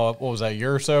I saw. What was that, a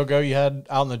year or so ago you had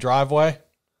out in the driveway?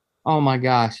 Oh my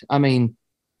gosh. I mean,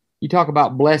 you talk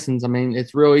about blessings. I mean,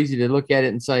 it's real easy to look at it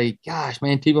and say, gosh,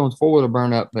 man, T-Bone's four-wheeler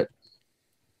burned up. But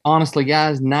honestly,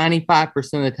 guys, 95%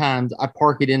 of the times I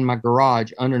park it in my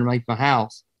garage underneath my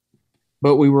house.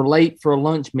 But we were late for a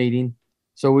lunch meeting.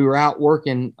 So we were out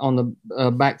working on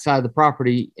the backside of the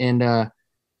property. And I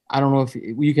don't know if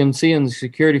you can see in the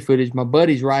security footage, my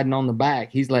buddy's riding on the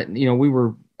back. He's letting, we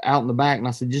were out in the back. And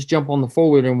I said, just jump on the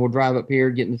four-wheeler and we'll drive up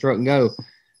here, get in the truck and go.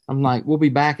 I'm like, we'll be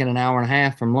back in an hour and a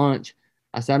half from lunch.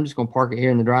 I said, I'm just going to park it here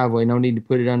in the driveway. No need to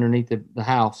put it underneath the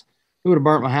house. It would have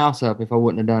burnt my house up if I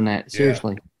wouldn't have done that.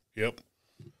 Seriously. Yeah. Yep.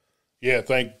 Yeah.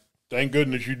 Thank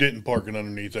goodness you didn't park it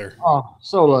underneath there. Oh,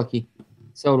 so lucky.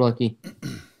 So lucky.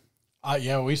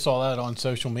 Yeah, we saw that on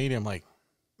social media. I'm like,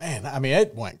 man, I mean,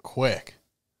 it went quick.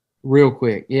 Real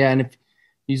quick. Yeah. And if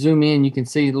you zoom in, you can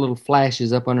see the little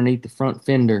flashes up underneath the front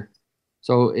fender.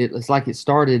 So it's like it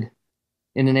started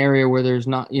in an area where there's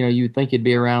not, you would think it'd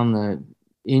be around the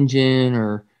engine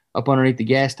or up underneath the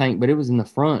gas tank, but it was in the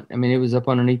front. I mean, it was up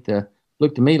underneath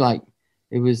looked to me like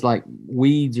it was like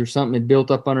weeds or something had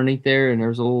built up underneath there, and there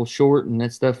was a little short, and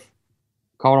that stuff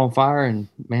caught on fire, and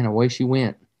man, away she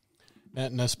went.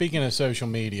 Now speaking of social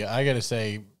media, I got to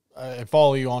say, I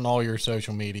follow you on all your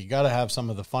social media. You got to have some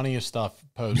of the funniest stuff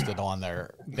posted on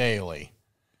there daily.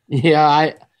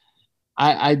 Yeah,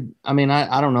 I mean,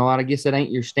 I don't know. I guess it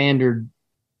ain't your standard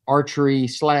archery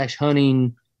 /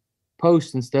 hunting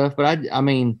posts and stuff, but I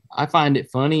mean, I find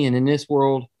it funny. And in this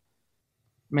world,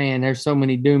 man, there's so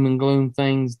many doom and gloom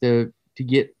things to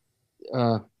get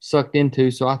sucked into.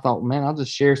 So I thought, man, I'll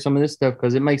just share some of this stuff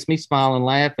because it makes me smile and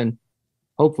laugh, and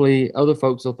hopefully other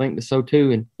folks will think so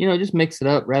too. And just mix it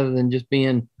up rather than just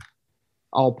being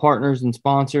all partners and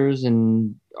sponsors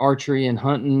and archery and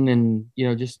hunting, and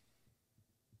it's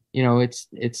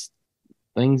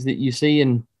things that you see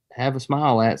and have a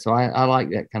smile at. So I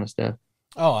like that kind of stuff.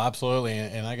 Oh, absolutely.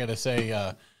 And I got to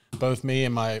say, both me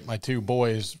and my two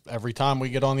boys, every time we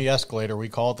get on the escalator, we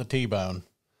call it the T-bone.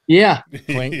 Yeah.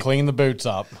 Clean the boots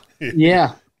up.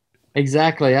 Yeah,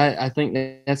 exactly. I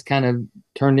think that's kind of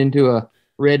turned into a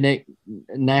redneck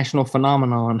national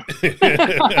phenomenon.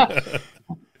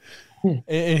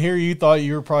 And here you thought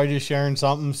you were probably just sharing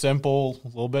something simple, a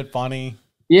little bit funny.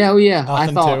 Yeah, well, yeah.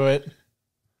 Nothing to it.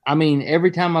 I mean,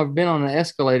 every time I've been on an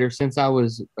escalator since I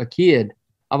was a kid,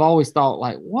 I've always thought,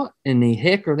 like, what in the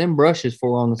heck are them brushes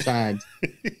for on the sides?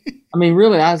 I mean,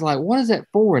 really, I was like, what is that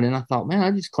for? And then I thought, man,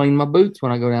 I just clean my boots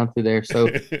when I go down through there. So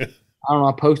I don't know.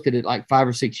 I posted it like 5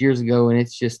 or 6 years ago, and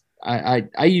it's just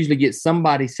I usually get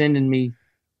somebody sending me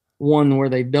one where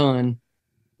they've done,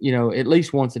 at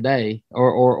least once a day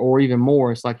or even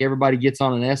more. It's like everybody gets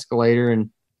on an escalator, and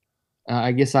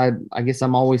I guess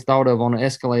I'm always thought of on an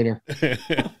escalator.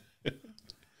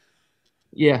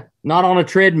 Yeah, not on a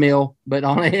treadmill, but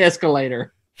on an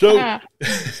escalator. So I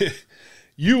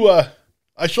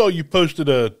saw you posted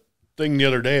a thing the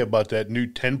other day about that new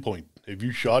 10-point. Have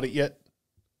you shot it yet?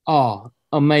 Oh,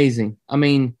 amazing. I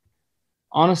mean,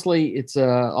 honestly, it's a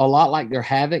lot like their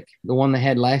Havoc, the one they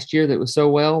had last year that was so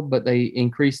well, but they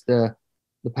increased the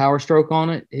power stroke on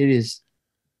it. It is,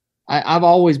 I've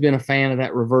always been a fan of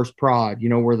that reverse prod,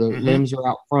 where the limbs are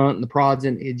out front and the prod's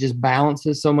in. It just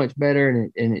balances so much better,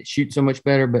 and it shoots so much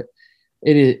better. But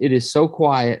it is so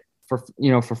quiet for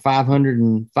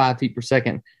 505 feet per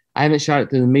second. I haven't shot it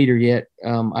through the meter yet.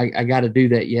 I got to do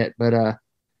that yet. But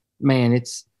man,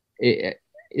 it's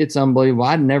unbelievable.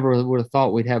 I never would have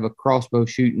thought we'd have a crossbow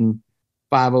shooting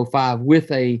 505 with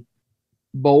a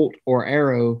bolt or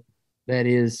arrow that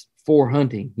is for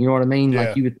hunting. You know what I mean? Yeah.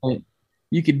 Like you would think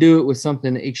you could do it with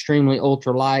something extremely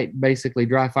ultra light, basically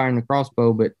dry firing the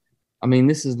crossbow. But I mean,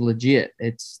 this is legit.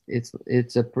 It's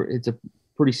a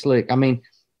pretty slick. I mean,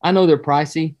 I know they're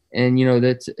pricey, and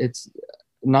it's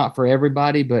not for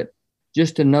everybody, but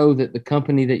just to know that the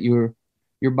company that you're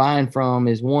buying from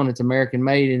is, one, it's American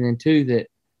made, and then two, that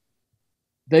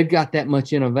they've got that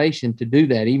much innovation to do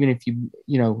that. Even if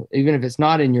even if it's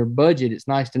not in your budget, it's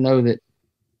nice to know that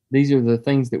these are the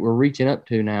things that we're reaching up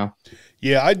to now.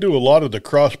 Yeah, I do a lot of the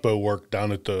crossbow work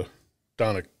down at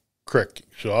Creek.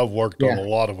 So I've worked on a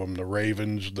lot of them, the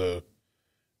Ravens, the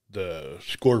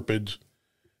Scorpions.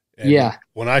 And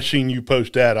when I seen you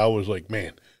post that, I was like,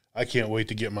 man, I can't wait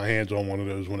to get my hands on one of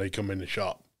those when they come in the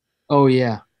shop. Oh,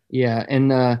 yeah. Yeah.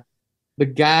 And the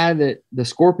guy that the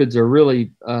Scorpions are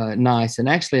really nice. And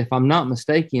actually, if I'm not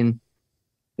mistaken,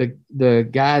 the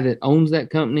guy that owns that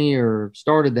company or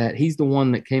started that, he's the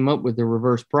one that came up with the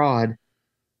reverse prod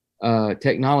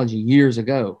technology years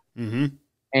ago. Mm-hmm.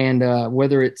 And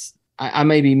whether it's, I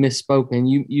may be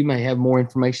misspoken. You may have more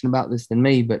information about this than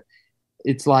me, but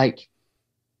it's like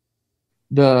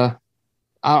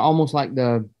almost like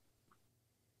the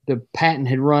patent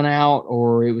had run out,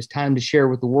 or it was time to share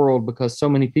with the world because so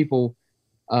many people,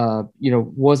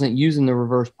 wasn't using the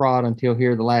reverse prod until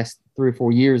here the last 3 or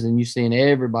 4 years, and you're seeing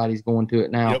everybody's going to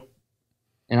it now. Yep.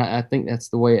 And I think that's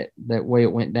the way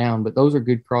it went down. But those are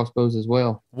good crossbows as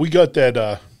well. We got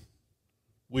that.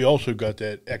 We also got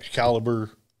that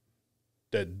Excalibur,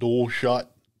 that dual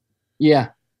shot. Yeah.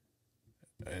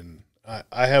 And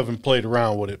I haven't played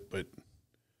around with it, but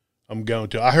I'm going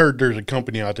to. I heard there's a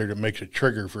company out there that makes a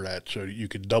trigger for that, so you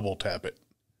could double tap it.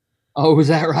 Oh, is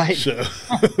that right? So.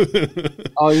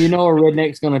 Oh, a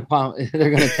redneck's gonna pump.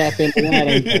 They're gonna tap into that.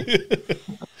 Ain't they?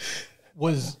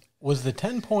 Was the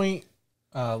 10-point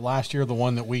last year the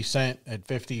one that we sent at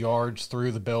 50 yards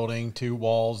through the building, 2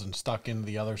 walls, and stuck into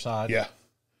the other side? Yeah.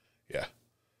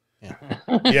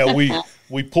 Yeah,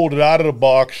 we pulled it out of the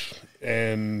box,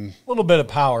 and a little bit of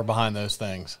power behind those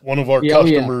things. One of our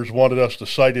customers wanted us to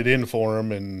sight it in for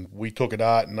him, and we took it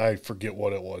out, and I forget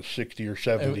what it was, 60 or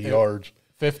 70 yards.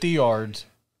 50 yards.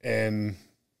 And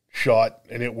shot,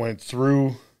 and it went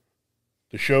through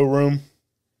the showroom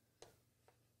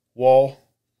wall,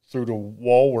 through the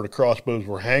wall where the crossbows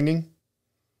were hanging,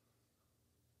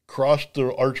 crossed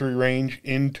the archery range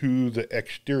into the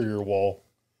exterior wall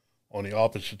on the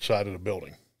opposite side of the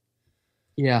building.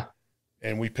 Yeah.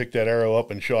 And we picked that arrow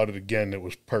up and shot it again. It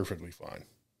was perfectly fine.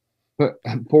 But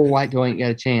poor Whitetail ain't got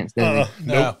a chance, does he?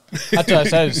 No. Nope. That's what I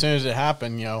said as soon as it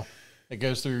happened, it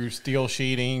goes through steel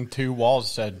sheeting, 2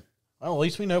 walls. Said, well, at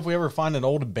least we know if we ever find an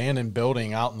old abandoned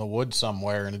building out in the woods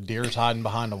somewhere and a deer's hiding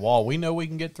behind the wall, we know we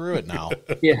can get through it now.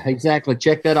 Yeah, exactly.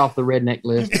 Check that off the redneck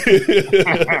list.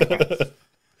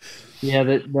 Yeah,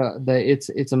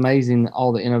 it's amazing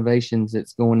all the innovations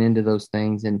that's going into those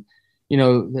things, and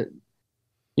a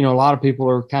lot of people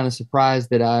are kind of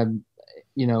surprised that I,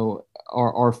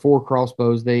 are for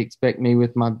crossbows. They expect me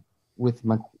with my.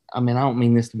 I mean, I don't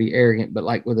mean this to be arrogant, but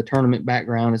like with a tournament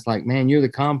background, it's like, man, you're the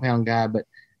compound guy, but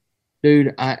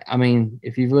dude, I mean,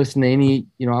 if you've listened to any,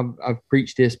 I've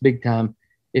preached this big time.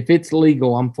 If it's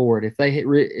legal, I'm for it. If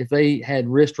they had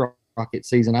wrist rocket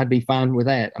season, I'd be fine with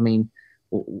that. I mean,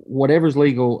 whatever's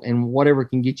legal and whatever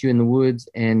can get you in the woods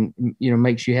and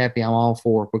makes you happy, I'm all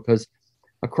for, because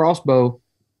a crossbow,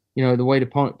 the way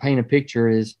to paint a picture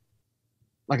is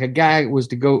like a guy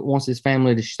wants his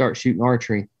family to start shooting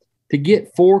archery. To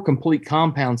get 4 complete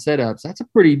compound setups, that's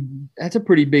a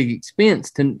pretty big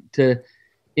expense to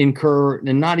incur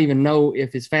and not even know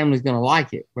if his family's going to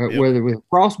like it. Yep. Whether with a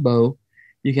crossbow,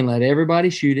 you can let everybody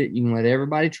shoot it, you can let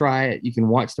everybody try it, you can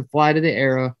watch the flight of the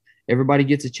arrow. Everybody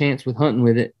gets a chance with hunting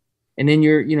with it, and then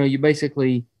you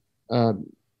basically,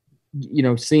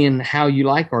 seeing how you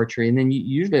like archery, and then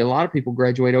usually a lot of people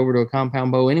graduate over to a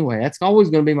compound bow anyway. That's always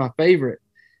going to be my favorite.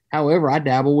 However, I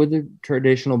dabble with the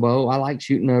traditional bow. I like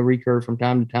shooting a recurve from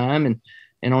time to time,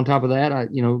 and on top of that,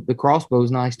 the crossbow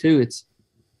is nice too. It's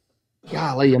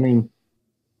golly, I mean,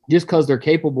 just because they're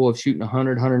capable of shooting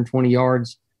 100, 120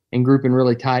 yards and grouping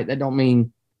really tight, that don't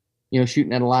mean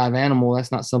shooting at a live animal.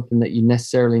 That's not something that you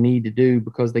necessarily need to do,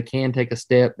 because they can take a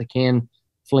step, they can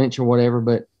flinch or whatever.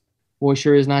 But boy,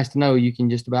 sure is nice to know you can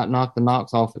just about knock the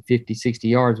knocks off at 50, 60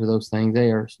 yards with those things. They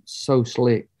are so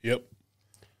slick. Yep.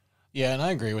 Yeah, and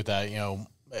I agree with that.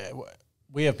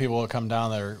 We have people that come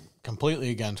down that are completely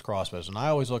against crossbows, and I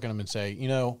always look at them and say,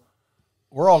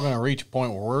 we're all going to reach a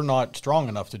point where we're not strong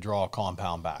enough to draw a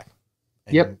compound back.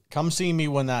 And yep. Come see me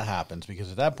when that happens,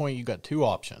 because at that point you got 2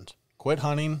 options: quit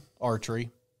hunting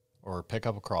archery or pick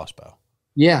up a crossbow.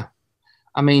 Yeah.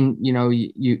 I mean,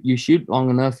 you shoot long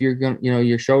enough, you're going to,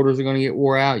 your shoulders are going to get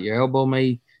wore out. Your elbow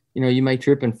may, you may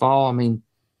trip and fall. I mean,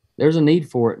 there's a need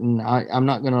for it. And I'm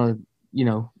not going to,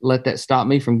 let that stop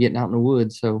me from getting out in the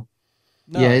woods. So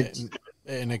no, yeah.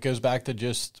 And it goes back to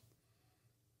just,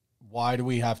 why do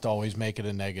we have to always make it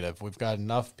a negative? We've got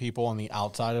enough people on the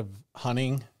outside of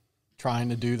hunting trying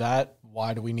to do that.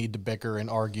 Why do we need to bicker and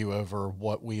argue over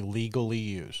what we legally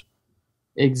use?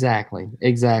 Exactly.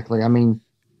 I mean,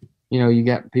 you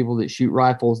got people that shoot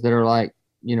rifles that are like,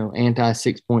 anti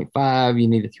 6.5, you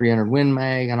need a 300 Win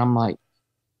Mag. And I'm like,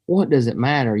 what does it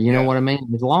matter? You know what I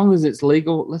mean? As long as it's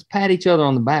legal, let's pat each other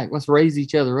on the back. Let's raise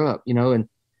each other up,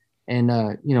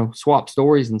 and swap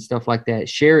stories and stuff like that,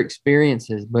 share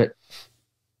experiences. But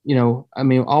you know, I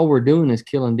mean, all we're doing is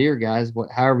killing deer, guys.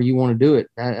 However you want to do it,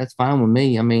 that's fine with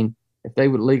me. I mean, if they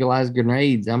would legalize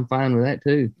grenades, I'm fine with that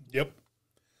too. Yep.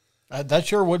 That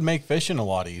sure would make fishing a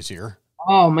lot easier.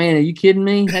 Oh man, are you kidding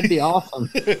me? That'd be awesome.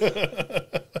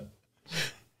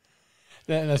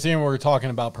 And seeing what we're talking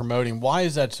about promoting, why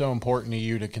is that so important to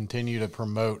you to continue to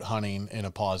promote hunting in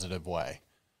a positive way?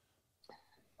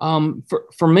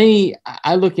 For me,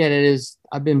 I look at it as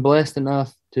I've been blessed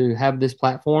enough to have this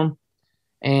platform,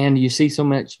 and you see so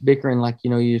much bickering, like, you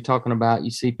know, you're talking about,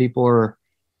 you see people are,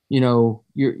 you know,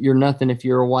 you're nothing if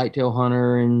you're a whitetail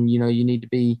hunter, and, you know, you need to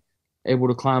be able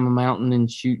to climb a mountain and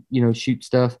shoot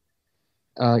stuff,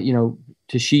 you know,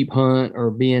 to sheep hunt or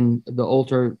be in the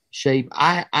ultra shape.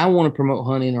 I want to promote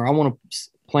hunting, or I want to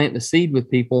plant the seed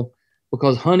with people,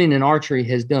 because hunting and archery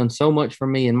has done so much for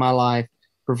me in my life,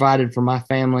 provided for my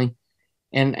family.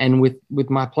 And with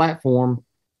my platform,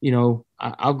 you know,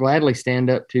 I'll gladly stand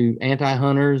up to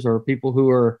anti-hunters or people who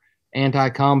are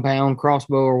anti-compound,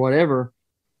 crossbow, or whatever.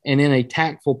 And in a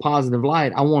tactful, positive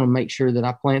light, I want to make sure that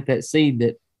I plant that seed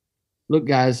that, look,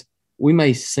 guys, we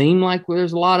may seem like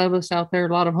there's a lot of us out there,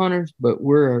 a lot of hunters, but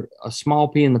we're a small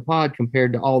pea in the pod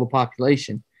compared to all the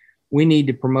population. We need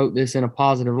to promote this in a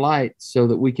positive light so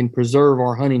that we can preserve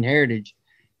our hunting heritage.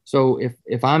 So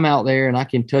if I'm out there and I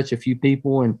can touch a few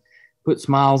people and put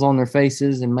smiles on their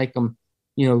faces and make them,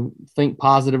 you know, think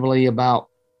positively about,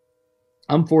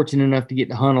 I'm fortunate enough to get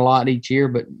to hunt a lot each year,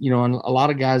 but, you know, a lot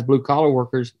of guys, blue collar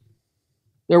workers,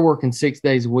 they're working 6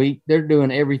 days a week. They're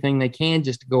doing everything they can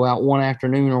just to go out one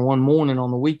afternoon or one morning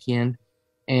on the weekend.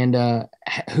 And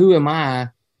who am I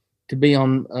to be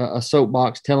on a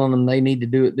soapbox telling them they need to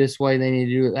do it this way, they need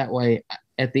to do it that way?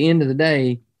 At the end of the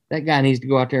day, that guy needs to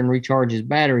go out there and recharge his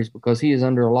batteries, because he is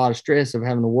under a lot of stress of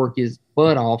having to work his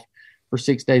butt off for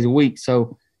 6 days a week.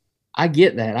 So I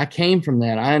get that. I came from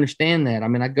that. I understand that. I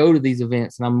mean, I go to these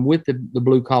events and I'm with the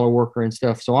blue collar worker and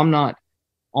stuff. So I'm not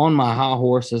on my high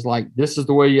horse as like, this is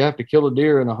the way you have to kill a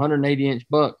deer in a 180-inch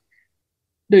buck.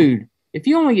 Dude, if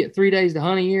you only get 3 days to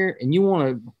hunt a year and you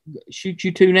want to shoot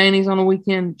you 2 nannies on a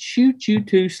weekend, shoot you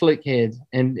 2 slick heads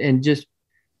and just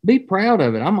be proud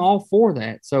of it. I'm all for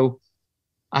that. So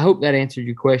I hope that answered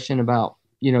your question about,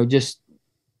 you know,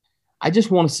 I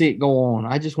just want to see it go on.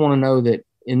 I just want to know that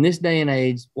in this day and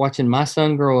age, watching my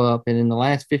son grow up, and in the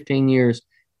last 15 years,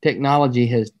 technology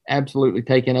has absolutely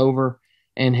taken over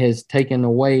and has taken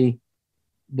away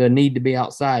the need to be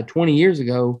outside. 20 years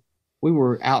ago, we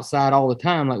were outside all the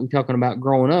time, like we're talking about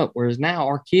growing up. Whereas now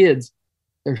our kids,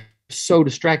 they're so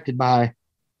distracted by,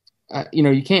 you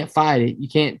know, you can't fight it. You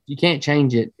can't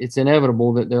change it. It's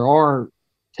inevitable that there are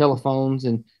telephones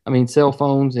and, I mean, cell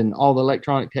phones and all the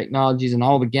electronic technologies and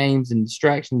all the games and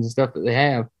distractions and stuff that they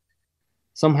have.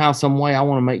 Somehow, some way, I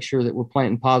want to make sure that we're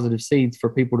planting positive seeds for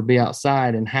people to be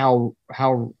outside, and how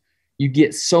you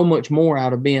get so much more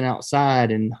out of being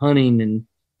outside and hunting and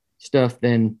stuff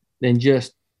than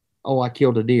just, oh, I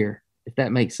killed a deer, if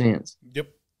that makes sense.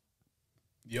 Yep.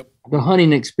 The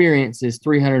hunting experience is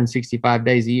 365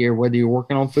 days a year, whether you're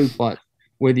working on food plots,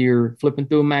 whether you're flipping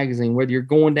through a magazine, whether you're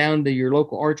going down to your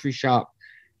local archery shop,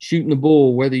 shooting a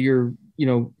bull, whether you're, you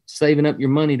know, saving up your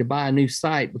money to buy a new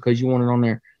sight because you want it on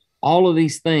there. All of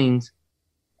these things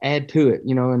add to it,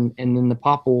 you know, and then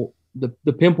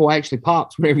the pimple actually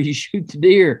pops whenever you shoot the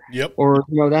deer. Yep. Or,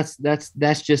 you know,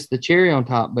 that's just the cherry on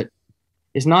top. But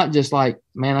it's not just like,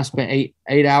 man, I spent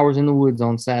eight hours in the woods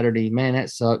on Saturday. Man, that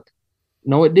sucked.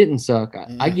 No, it didn't suck.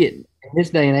 I get, in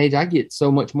this day and age, I get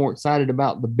so much more excited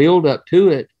about the build up to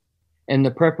it and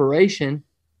the preparation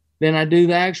than I do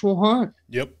the actual hunt.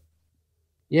 Yep.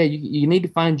 Yeah, you need to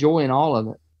find joy in all of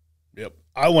it. Yep.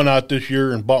 I went out this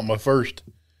year and bought my first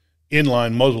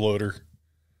inline muzzleloader.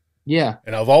 Yeah.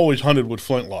 And I've always hunted with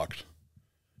flintlocks.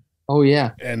 Oh,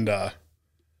 yeah. And I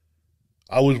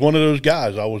was one of those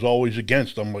guys. I was always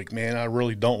against. I'm like, man, I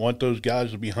really don't want those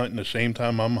guys to be hunting the same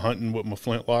time I'm hunting with my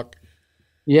flintlock.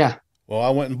 Yeah. Well, I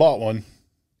went and bought one,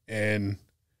 and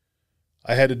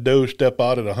I had a doe step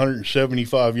out at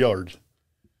 175 yards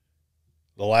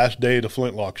the last day of the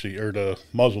flintlock season, or the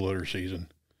muzzleloader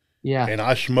season. Yeah. And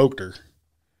I smoked her.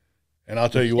 And I'll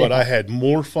tell you what, I had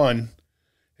more fun.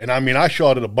 And I mean, I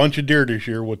shot at a bunch of deer this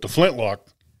year with the flintlock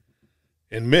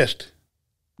and missed.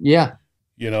 Yeah.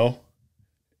 You know,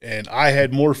 and I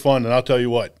had more fun. And I'll tell you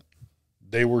what,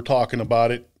 they were talking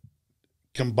about it,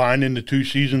 combining the 2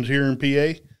 seasons here in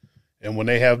PA. And when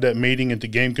they have that meeting at the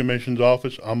Game Commission's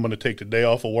office, I'm going to take the day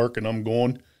off of work and I'm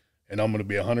going, and I'm going to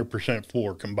be 100%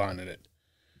 for combining it.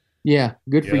 Yeah.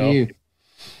 Good for you.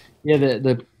 Yeah.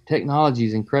 The technology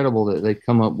is incredible that they've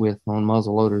come up with on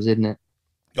muzzle loaders, isn't it?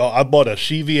 Oh, I bought a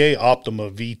CVA Optima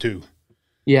V2.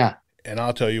 Yeah. And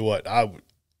I'll tell you what,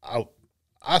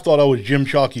 I thought I was Jim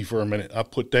Shockey for a minute. I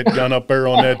put that gun up there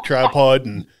on that tripod,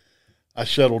 and I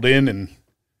settled in, and,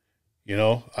 you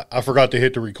know, I forgot to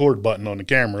hit the record button on the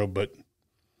camera, but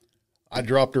I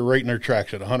dropped her right in her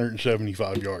tracks at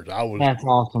 175 yards. That's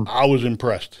awesome. I was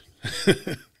impressed.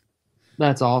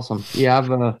 That's awesome.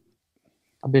 Yeah,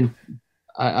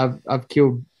 I've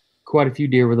killed quite a few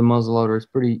deer with a muzzleloader. It's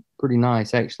pretty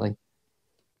nice, actually.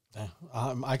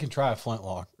 I can try a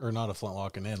flintlock, or not a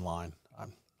flintlock, an inline.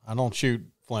 I don't shoot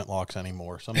flintlocks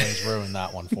anymore. Somebody's ruined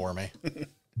that one for me.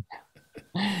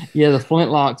 Yeah, the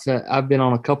flintlocks. I've been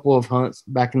on a couple of hunts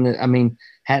back in the. I mean,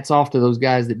 hats off to those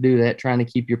guys that do that, trying to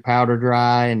keep your powder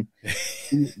dry. And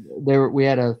we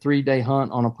had a 3-day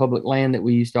hunt on a public land that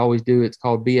we used to always do. It's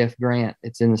called BF Grant.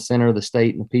 It's in the center of the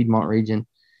state in the Piedmont region.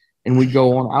 And we'd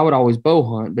go on. I would always bow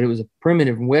hunt, but it was a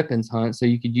primitive weapons hunt, so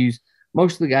you could use.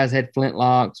 Most of the guys had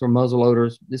flintlocks or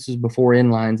muzzleloaders. This was before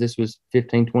inlines. This was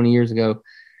 15, 20 years ago.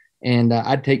 And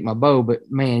I'd take my bow, but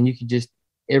man, you could just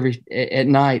at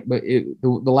night. But the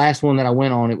last one that I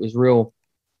went on, it was real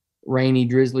rainy,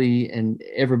 drizzly, and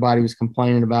everybody was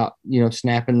complaining about, you know,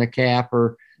 snapping the cap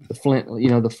or the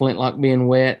flintlock being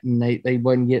wet, and they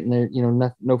wasn't getting there, you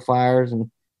know, no fires. And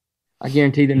I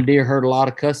guarantee them deer heard a lot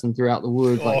of cussing throughout the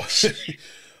woods.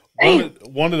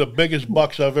 One of the biggest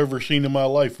bucks I've ever seen in my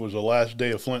life was the last day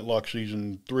of flintlock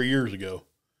season 3 years ago.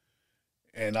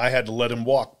 And I had to let him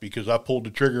walk because I pulled the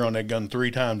trigger on that gun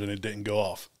 3 times and it didn't go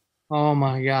off. Oh,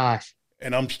 my gosh.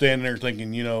 And I'm standing there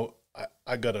thinking, you know,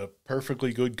 I got a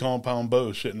perfectly good compound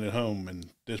bow sitting at home,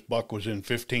 and this buck was in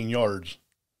 15 yards.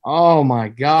 Oh, my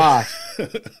gosh.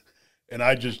 And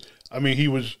he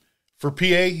was, for PA,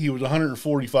 he was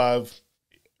 145,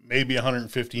 maybe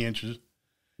 150 inches.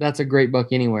 That's a great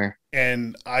buck anywhere.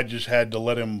 And I just had to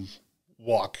let him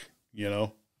walk, you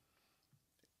know.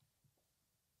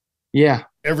 Yeah.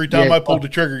 Every time I pulled the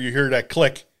trigger, you hear that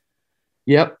click.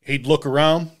 Yep. He'd look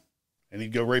around, and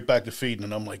he'd go right back to feeding.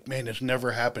 And I'm like, man, this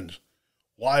never happens.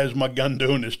 Why is my gun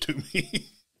doing this to me?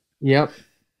 Yep.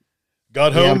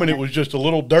 Got home, and it was just a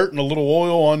little dirt and a little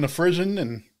oil on the frizzing.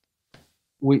 And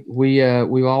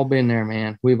we've all been there,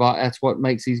 man. That's what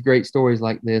makes these great stories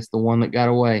like this, the one that got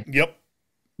away. Yep.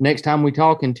 Next time we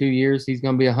talk in 2 years, he's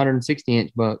going to be a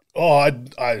 160-inch buck. Oh,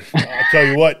 I'll tell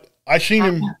you what. I seen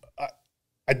him.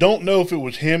 I don't know if it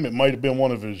was him. It might have been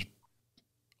one of his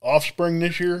offspring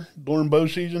this year during bow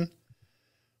season.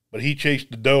 But he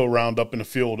chased the doe around up in the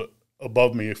field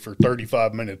above me for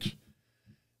 35 minutes.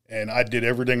 And I did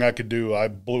everything I could do. I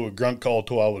blew a grunt call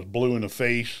till I was blue in the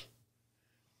face,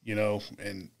 you know,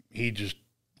 and he just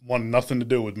wanted nothing to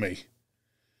do with me.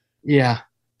 Yeah.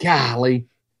 Golly.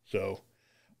 So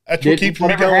that's what keeps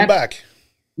me going back.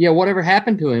 Yeah, whatever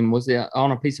happened to him? Was it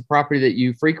on a piece of property that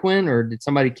you frequent, or did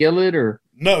somebody kill it? Or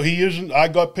no, he isn't. I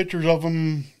got pictures of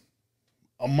him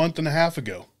a month and a half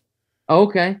ago.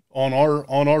 Okay. On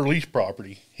our lease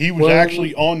property. He was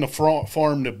actually on the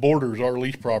farm that borders our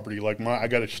lease property. Like I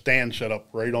got a stand set up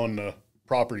right on the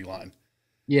property line.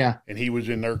 Yeah. And he was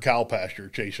in their cow pasture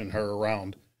chasing her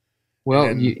around.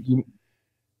 Well, you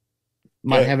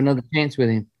might have another chance with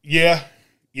him. Yeah.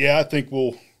 Yeah, I think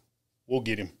we'll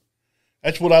get him.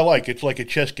 That's what I like. It's like a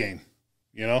chess game,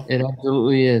 you know? It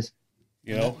absolutely is.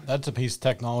 You know? That's a piece of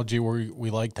technology we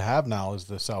like to have now is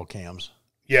the cell cams.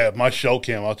 Yeah, my shell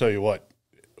cam, I'll tell you what.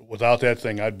 Without that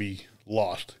thing, I'd be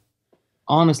lost.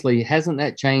 Honestly, hasn't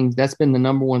that changed? That's been the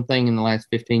number one thing in the last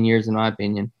 15 years, in my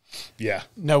opinion. Yeah.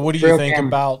 Now, what do you think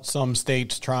about some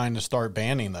states trying to start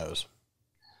banning those?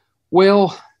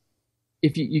 Well,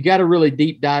 if you got to really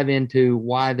deep dive into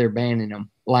why they're banning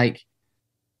them. Like,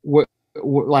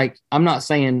 I'm not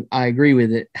saying I agree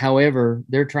with it. However,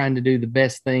 they're trying to do the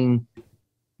best thing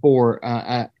for,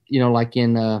 like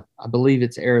in, I believe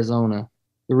it's Arizona.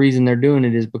 The reason they're doing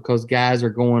it is because guys are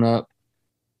going up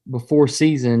before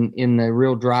season in the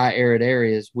real dry, arid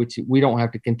areas, which we don't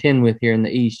have to contend with here in the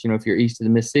East, if you're east of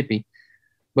the Mississippi.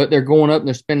 But they're going up and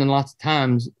they're spending lots of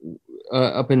times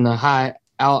up in the high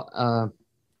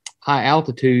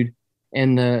altitude,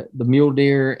 and the mule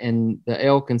deer and the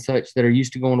elk and such that are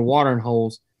used to going to watering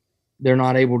holes, they're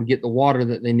not able to get the water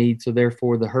that they need. So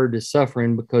therefore the herd is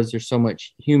suffering because there's so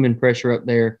much human pressure up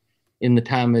there in the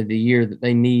time of the year that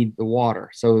they need the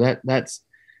water. So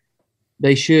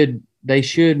they should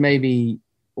maybe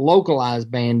localize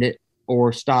bandit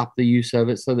or stop the use of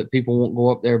it so that people won't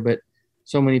go up there. But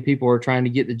so many people are trying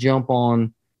to get the jump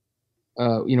on,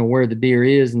 where the deer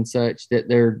is and such, that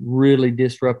they're really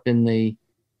disrupting the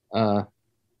I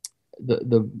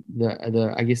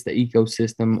guess the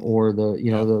ecosystem, or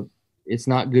it's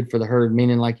not good for the herd.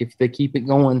 Meaning, like, if they keep it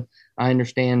going, I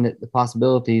understand that the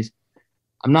possibilities.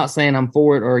 I'm not saying I'm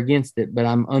for it or against it, but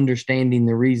I'm understanding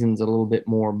the reasons a little bit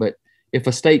more. But if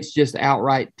a state's just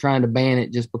outright trying to ban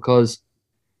it just because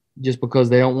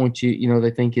they don't want you,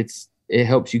 they think it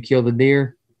helps you kill the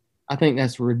deer, I think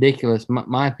that's ridiculous.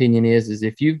 My opinion is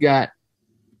if you've got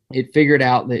it figured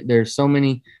out that there's so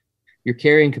many, your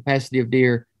carrying capacity of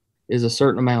deer is a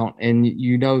certain amount, and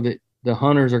you know that the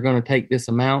hunters are going to take this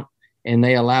amount and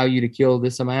they allow you to kill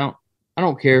this amount. I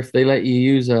don't care if they let you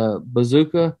use a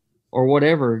bazooka or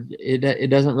whatever. It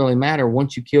doesn't really matter.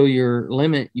 Once you kill your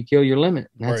limit, you kill your limit.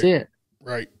 That's it.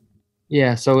 Right.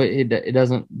 Yeah. So it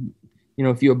doesn't,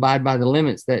 if you abide by the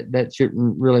limits, that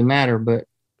shouldn't really matter. But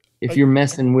if you're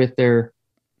messing with their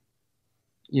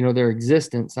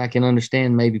existence, I can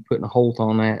understand maybe putting a halt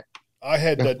on that. I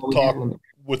had that talk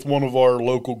with one of our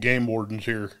local game wardens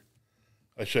here.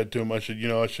 I said to him, I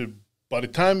said, by the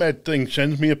time that thing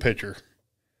sends me a picture,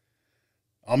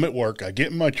 I'm at work, I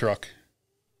get in my truck,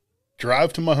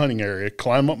 drive to my hunting area,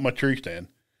 climb up my tree stand.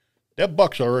 That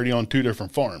buck's already on 2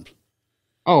 different farms.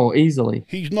 Oh, easily.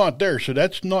 He's not there, so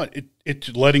that's not it.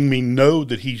 It's letting me know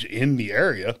that he's in the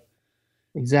area.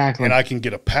 Exactly. And I can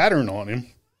get a pattern on him,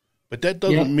 but that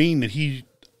doesn't mean that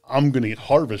I'm going to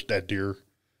harvest that deer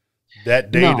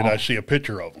that day that I see a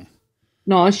picture of him.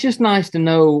 No, it's just nice to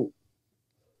know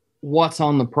what's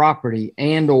on the property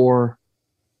or,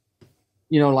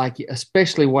 like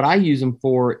especially what I use them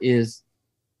for is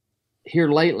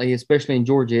here lately, especially in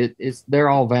Georgia, they're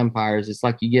all vampires. It's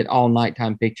like you get all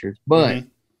nighttime pictures. But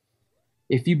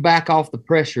if you back off the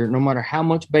pressure, no matter how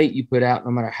much bait you put out,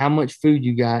 no matter how much food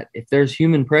you got, if there's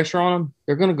human pressure on them,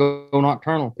 they're going to go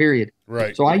nocturnal, period.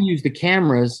 Right. So I use the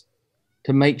cameras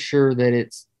to make sure that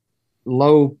it's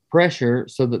low pressure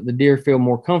so that the deer feel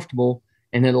more comfortable,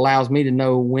 and it allows me to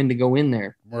know when to go in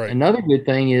there. Right. Another good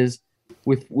thing is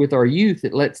with our youth,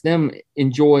 it lets them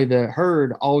enjoy the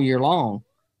herd all year long.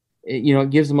 It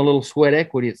gives them a little sweat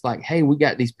equity. It's like, hey, we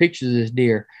got these pictures of this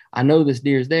deer. I know this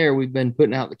deer's there. We've been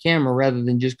putting out the camera rather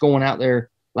than just going out there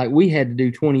like we had to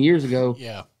do 20 years ago.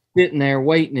 Yeah. Sitting there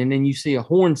waiting, and then you see a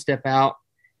horn step out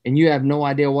and you have no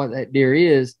idea what that deer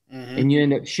is, and you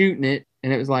end up shooting it,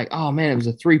 and it was like, oh man, it was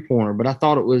a 3-pointer, but I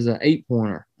thought it was an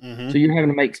 8-pointer. So you're having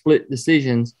to make split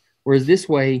decisions. Whereas this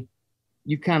way,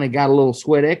 you kind of got a little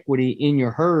sweat equity in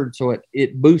your herd, so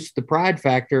it boosts the pride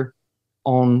factor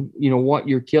on what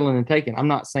you're killing and taking. I'm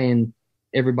not saying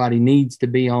everybody needs to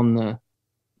be on the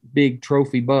big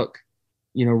trophy buck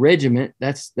regiment.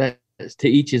 That's to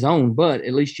each his own, but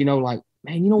at least like,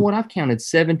 man, you know what, I've counted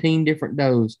 17 different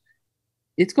does.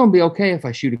 It's going to be okay if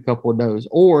I shoot a couple of does.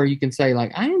 Or you can say,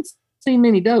 like, I ain't seen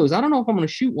many does, I don't know if I'm going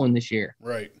to shoot one this year.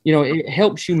 Right. It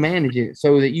helps you manage it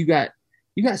so that you got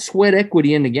sweat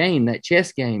equity in the game, that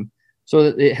chess game, so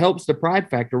that it helps the pride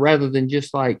factor rather than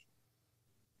just like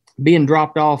being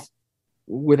dropped off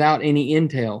without any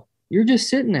intel. You're just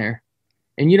sitting there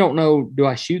and you don't know, do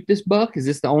I shoot this buck? Is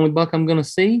this the only buck I'm going to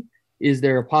see? Is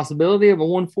there a possibility of a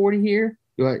 140 here?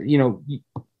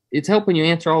 It's helping you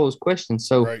answer all those questions.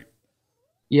 So right.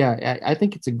 Yeah, I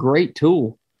think it's a great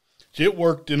tool. It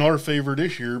worked in our favor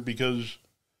this year because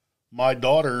my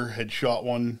daughter had shot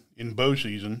one in bow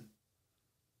season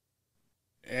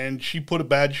and she put a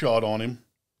bad shot on him.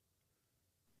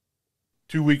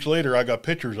 2 weeks later, I got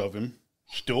pictures of him,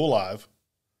 still alive.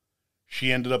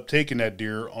 She ended up taking that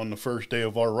deer on the first day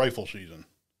of our rifle season.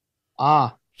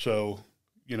 So,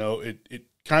 it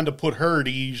kind of put her at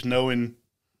ease knowing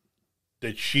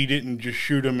that she didn't just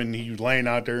shoot him and he was laying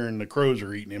out there and the crows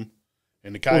are eating him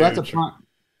and the coyotes.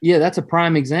 That's a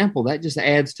prime example. That just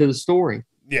adds to the story.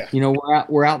 Yeah.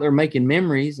 We're out there making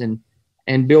memories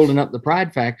and building up the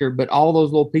pride factor, but all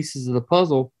those little pieces of the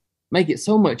puzzle make it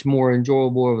so much more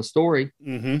enjoyable of a story.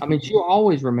 I mean, she'll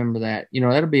always remember that.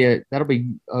 That'll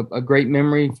be a great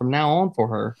memory from now on for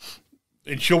her.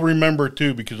 And she'll remember it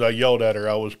too because I yelled at her.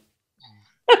 I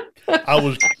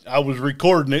was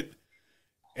recording it,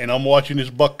 and I'm watching this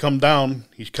buck come down.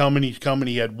 He's coming.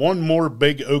 He had one more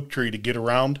big oak tree to get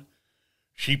around.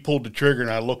 She pulled the trigger,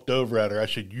 and I looked over at her. I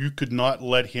said, "You could not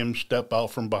let him step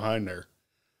out from behind there."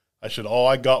 I said, "All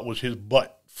I got was his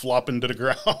butt flopping to the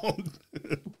ground."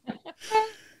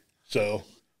 So,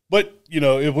 but,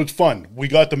 it was fun. We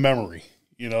got the memory,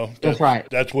 That's right.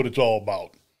 That's what it's all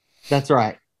about. That's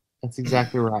right. That's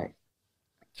exactly right.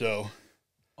 So.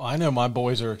 Well, I know my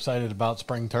boys are excited about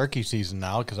spring turkey season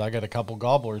now because I got a couple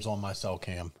gobblers on my cell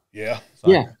cam. Yeah.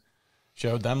 So I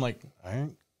showed them a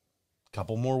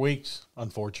couple more weeks,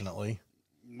 unfortunately.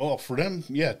 Well, for them,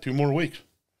 2 more weeks.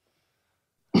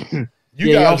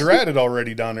 You guys are at it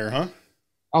already down there, huh?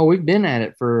 Oh, we've been at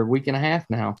it for a week and a half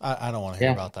now. I don't want to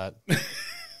hear about that.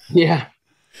 Yeah.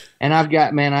 And I've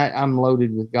got, I'm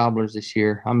loaded with gobblers this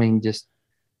year. I mean, just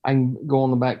I can go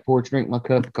on the back porch, drink my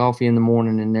cup of coffee in the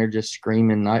morning, and they're just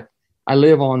screaming. I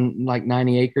live on like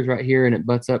 90 acres right here, and it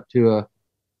butts up to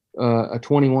a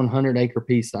 2,100 acre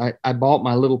piece. I bought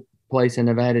my little place and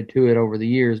have added to it over the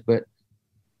years, but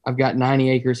I've got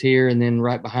 90 acres here, and then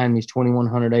right behind me is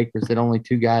 2,100 acres that only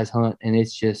 2 guys hunt, and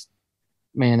it's just,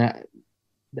 man,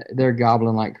 they're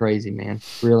gobbling like crazy, man.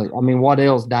 Really. I mean,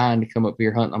 Waddell's dying to come up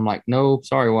here hunting. I'm like, no,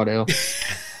 sorry, Waddell.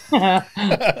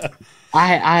 I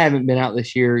haven't been out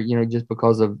this year, just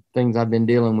because of things I've been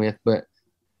dealing with, but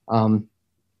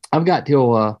I've got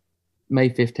till May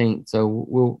 15th,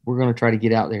 so we're going to try to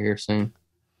get out there here soon.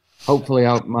 Hopefully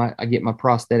I get my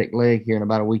prosthetic leg here in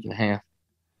about a week and a half.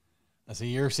 I see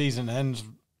your season ends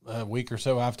a week or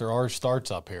so after ours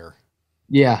starts up here.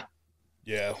 Yeah.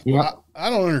 Yeah. Well, I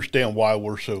don't understand why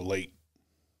we're so late.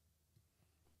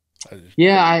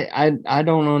 I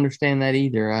don't understand that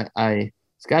either.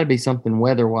 It's got to be something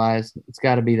weather-wise. It's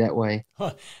got to be that way.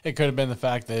 It could have been the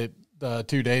fact that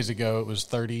 2 days ago it was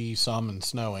 30-some and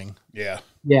snowing. Yeah.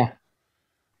 Yeah.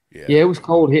 Yeah, it was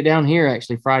cold. Hit down here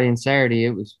actually Friday and Saturday.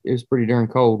 It was pretty darn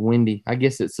cold, windy. I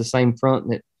guess it's the same front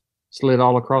that slid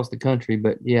all across the country,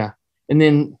 but yeah. And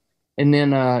then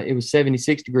it was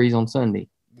 76 degrees on Sunday.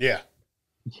 Yeah.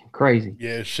 Crazy.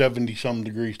 Yeah, it's 70-some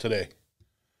degrees today.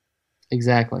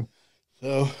 Exactly.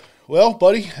 So, well,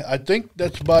 buddy, I think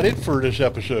that's about it for this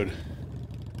episode.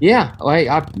 Yeah.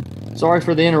 I'm sorry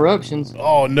for the interruptions.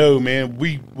 Oh, no, man.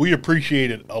 We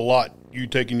appreciate it a lot, you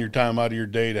taking your time out of your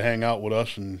day to hang out with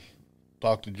us and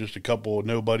talk to just a couple of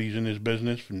nobodies in this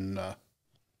business. And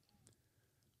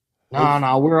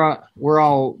No, we're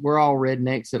all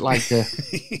rednecks that like to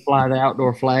fly the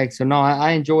outdoor flag. So no,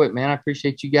 I enjoy it, man. I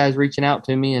appreciate you guys reaching out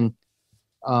to me, and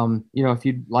if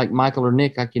you'd like Michael or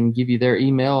Nick, I can give you their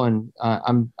email, and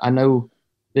I know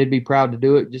they'd be proud to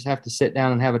do it. Just have to sit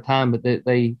down and have a time, but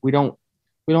we don't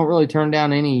really turn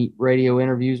down any radio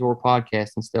interviews or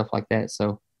podcasts and stuff like that.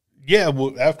 So yeah,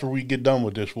 well, after we get done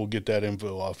with this, we'll get that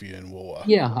info off you, and we'll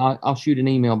I'll shoot an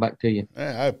email back to you.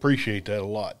 I appreciate that a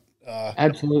lot.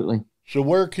 Absolutely. So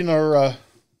where can our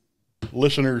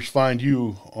listeners find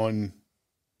you on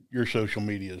your social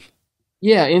medias?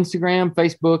 Yeah, Instagram,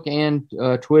 Facebook, and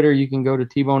Twitter. You can go to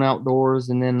T-Bone Outdoors,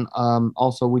 and then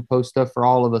also we post stuff for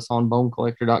all of us on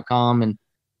bonecollector.com, and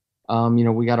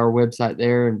we got our website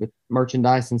there and with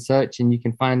merchandise and such, and you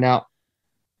can find out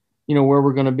where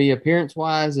we're going to be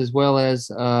appearance-wise, as well as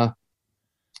like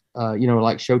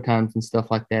showtimes and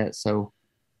stuff like that. So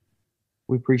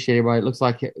we appreciate everybody. It looks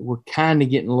like we're kind of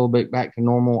getting a little bit back to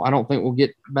normal. I don't think we'll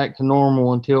get back to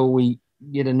normal until we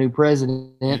get a new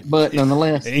president, but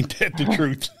nonetheless. Ain't that the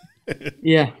truth?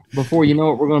 Yeah. Before you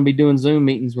know it, we're going to be doing Zoom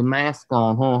meetings with masks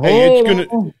on. Huh? Hey, it's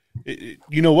going to,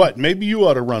 you know what? Maybe you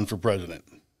ought to run for president.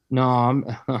 No,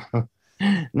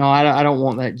 no, I don't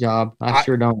want that job. I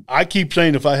sure don't. I keep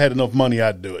saying if I had enough money,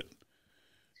 I'd do it.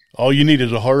 All you need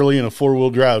is a Harley and a 4-wheel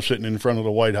drive sitting in front of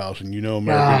the White House, and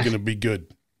America's going to be good.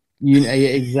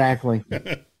 Exactly.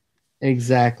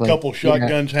 Exactly. Couple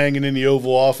shotguns hanging in the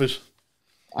Oval Office.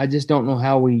 I just don't know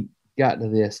how we got to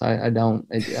this. I don't.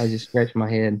 I just scratch my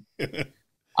head.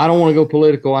 I don't want to go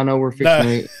political. I know we're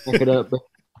fixing to pick it up, but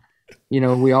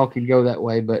we all could go that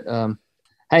way. But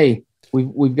hey,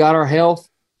 we've got our health.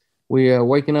 We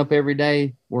waking up every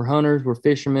day. We're hunters. We're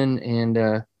fishermen,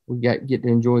 and we get to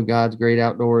enjoy God's great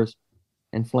outdoors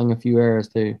and fling a few arrows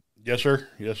too. Yes, sir.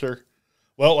 Yes, sir.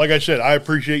 Well, like I said, I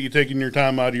appreciate you taking your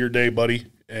time out of your day, buddy,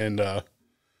 and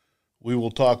we will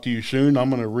talk to you soon.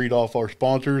 I'm going to read off our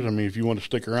sponsors. I mean, if you want to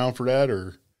stick around for that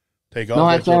or take off. No,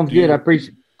 that sounds good. I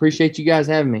appreciate you guys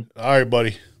having me. All right,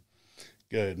 buddy.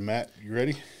 Good. Matt, you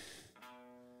ready?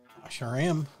 I sure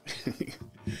am.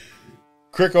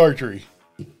 Crick Archery.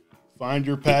 Find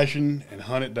your passion and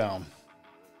hunt it down.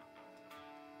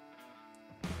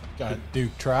 Got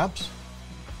Duke Traps.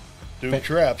 Duke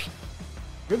Traps.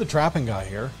 You're the trapping guy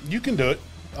here. You can do it.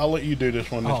 I'll let you do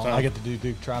this one this time. I get to do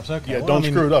Duke Traps. Okay. Yeah, don't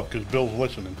screw it up because Bill's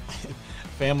listening.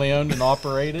 Family owned and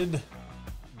operated,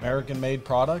 American-made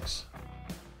products.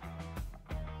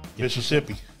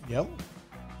 Mississippi. Yep.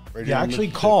 Right You actually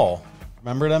call.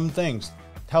 Remember them things.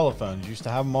 Telephones. Used to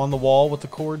have them on the wall with the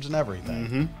cords and everything.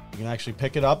 Mm-hmm. You can actually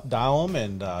pick it up, dial them,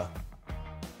 and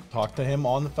talk to him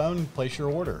on the phone and place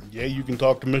your order. Yeah, you can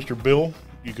talk to Mr. Bill.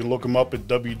 You can look him up at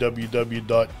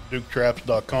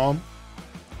www.duketraps.com.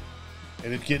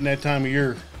 And it's getting that time of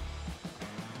year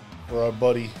for our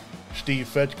buddy Steve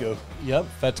Fetsko. Yep,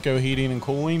 Fetsko Heating and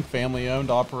Cooling, family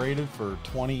owned, operated for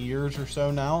 20 years or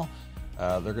so now.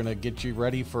 They're going to get you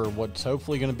ready for what's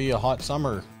hopefully going to be a hot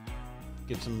summer.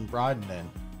 Get some riding in.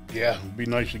 Yeah, it'd be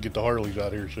nice to get the Harleys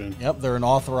out here soon. Yep, they're an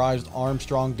authorized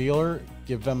Armstrong dealer.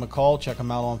 Give them a call. Check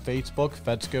them out on Facebook,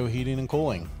 Fetsko Heating and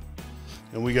Cooling.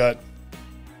 And we got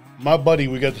my buddy,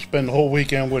 we got to spend the whole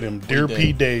weekend with him, Dear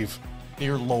P. Dave.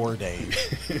 Dear Lord Dave.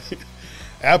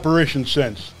 Apparition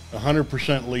Scents,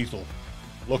 100% lethal.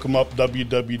 Look them up,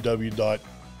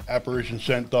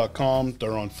 www.apparitionscent.com.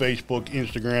 They're on Facebook,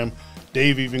 Instagram.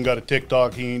 Dave even got a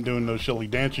TikTok. He ain't doing those silly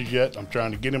dances yet. I'm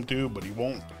trying to get him to, but he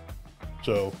won't.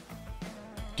 So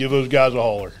give those guys a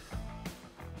holler.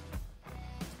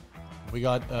 We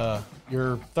got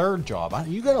your third job.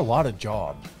 You got a lot of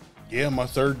jobs. Yeah, my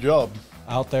third job.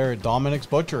 Out there at Dominick's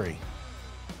Butchery.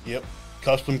 Yep,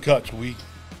 custom cuts.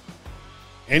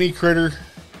 Any critter,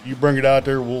 you bring it out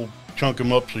there, we'll chunk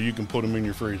them up so you can put them in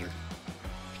your freezer.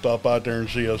 Stop out there and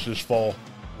see us this fall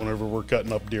whenever we're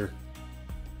cutting up deer.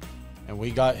 And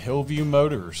we got Hillview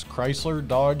Motors, Chrysler,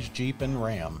 Dodge, Jeep, and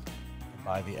Ram.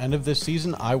 By the end of this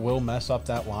season, I will mess up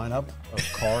that lineup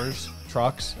of cars,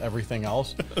 trucks, everything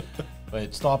else.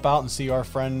 But stop out and see our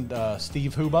friend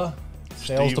Steve Huba,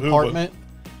 sales department.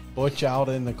 Butch out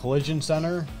in the collision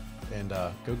center, and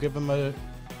go give him a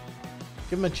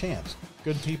chance.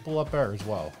 Good people up there as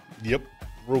well. Yep,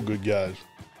 real good guys.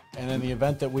 And then the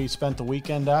event that we spent the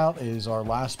weekend out is our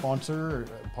last sponsor,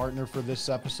 partner for this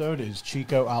episode is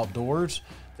Chico Outdoors.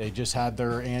 They just had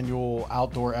their annual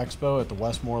outdoor expo at the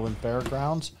Westmoreland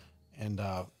Fairgrounds, and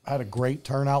had a great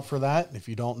turnout for that. If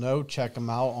you don't know, check them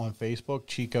out on Facebook,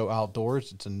 Chico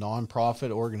Outdoors. It's a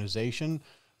nonprofit organization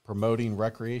promoting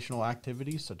recreational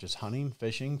activities such as hunting,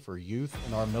 fishing for youth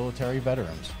and our military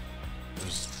veterans. It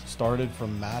was started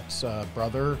from Matt's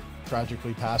brother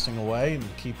tragically passing away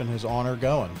and keeping his honor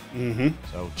going. Mm-hmm.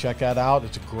 So check that out.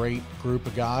 It's a great group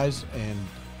of guys, and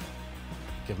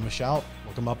give them a shout.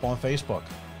 Look them up on Facebook.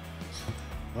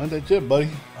 Well, that's it, buddy.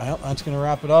 Well, that's going to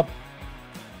wrap it up.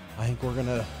 I think we're going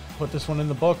to put this one in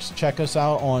the books. Check us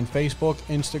out on Facebook,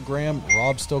 Instagram.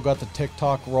 Rob's still got the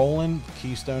TikTok rolling,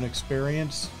 Keystone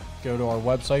Experience. Go to our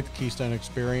website,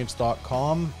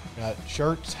 thekeystoneexperience.com. Got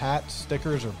shirts, hats,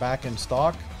 stickers are back in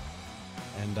stock.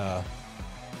 And I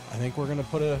think we're going to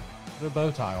put a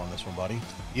bow tie on this one, buddy.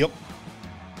 Yep.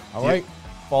 All right.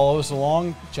 Follow us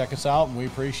along. Check us out, and we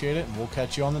appreciate it. And we'll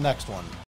catch you on the next one.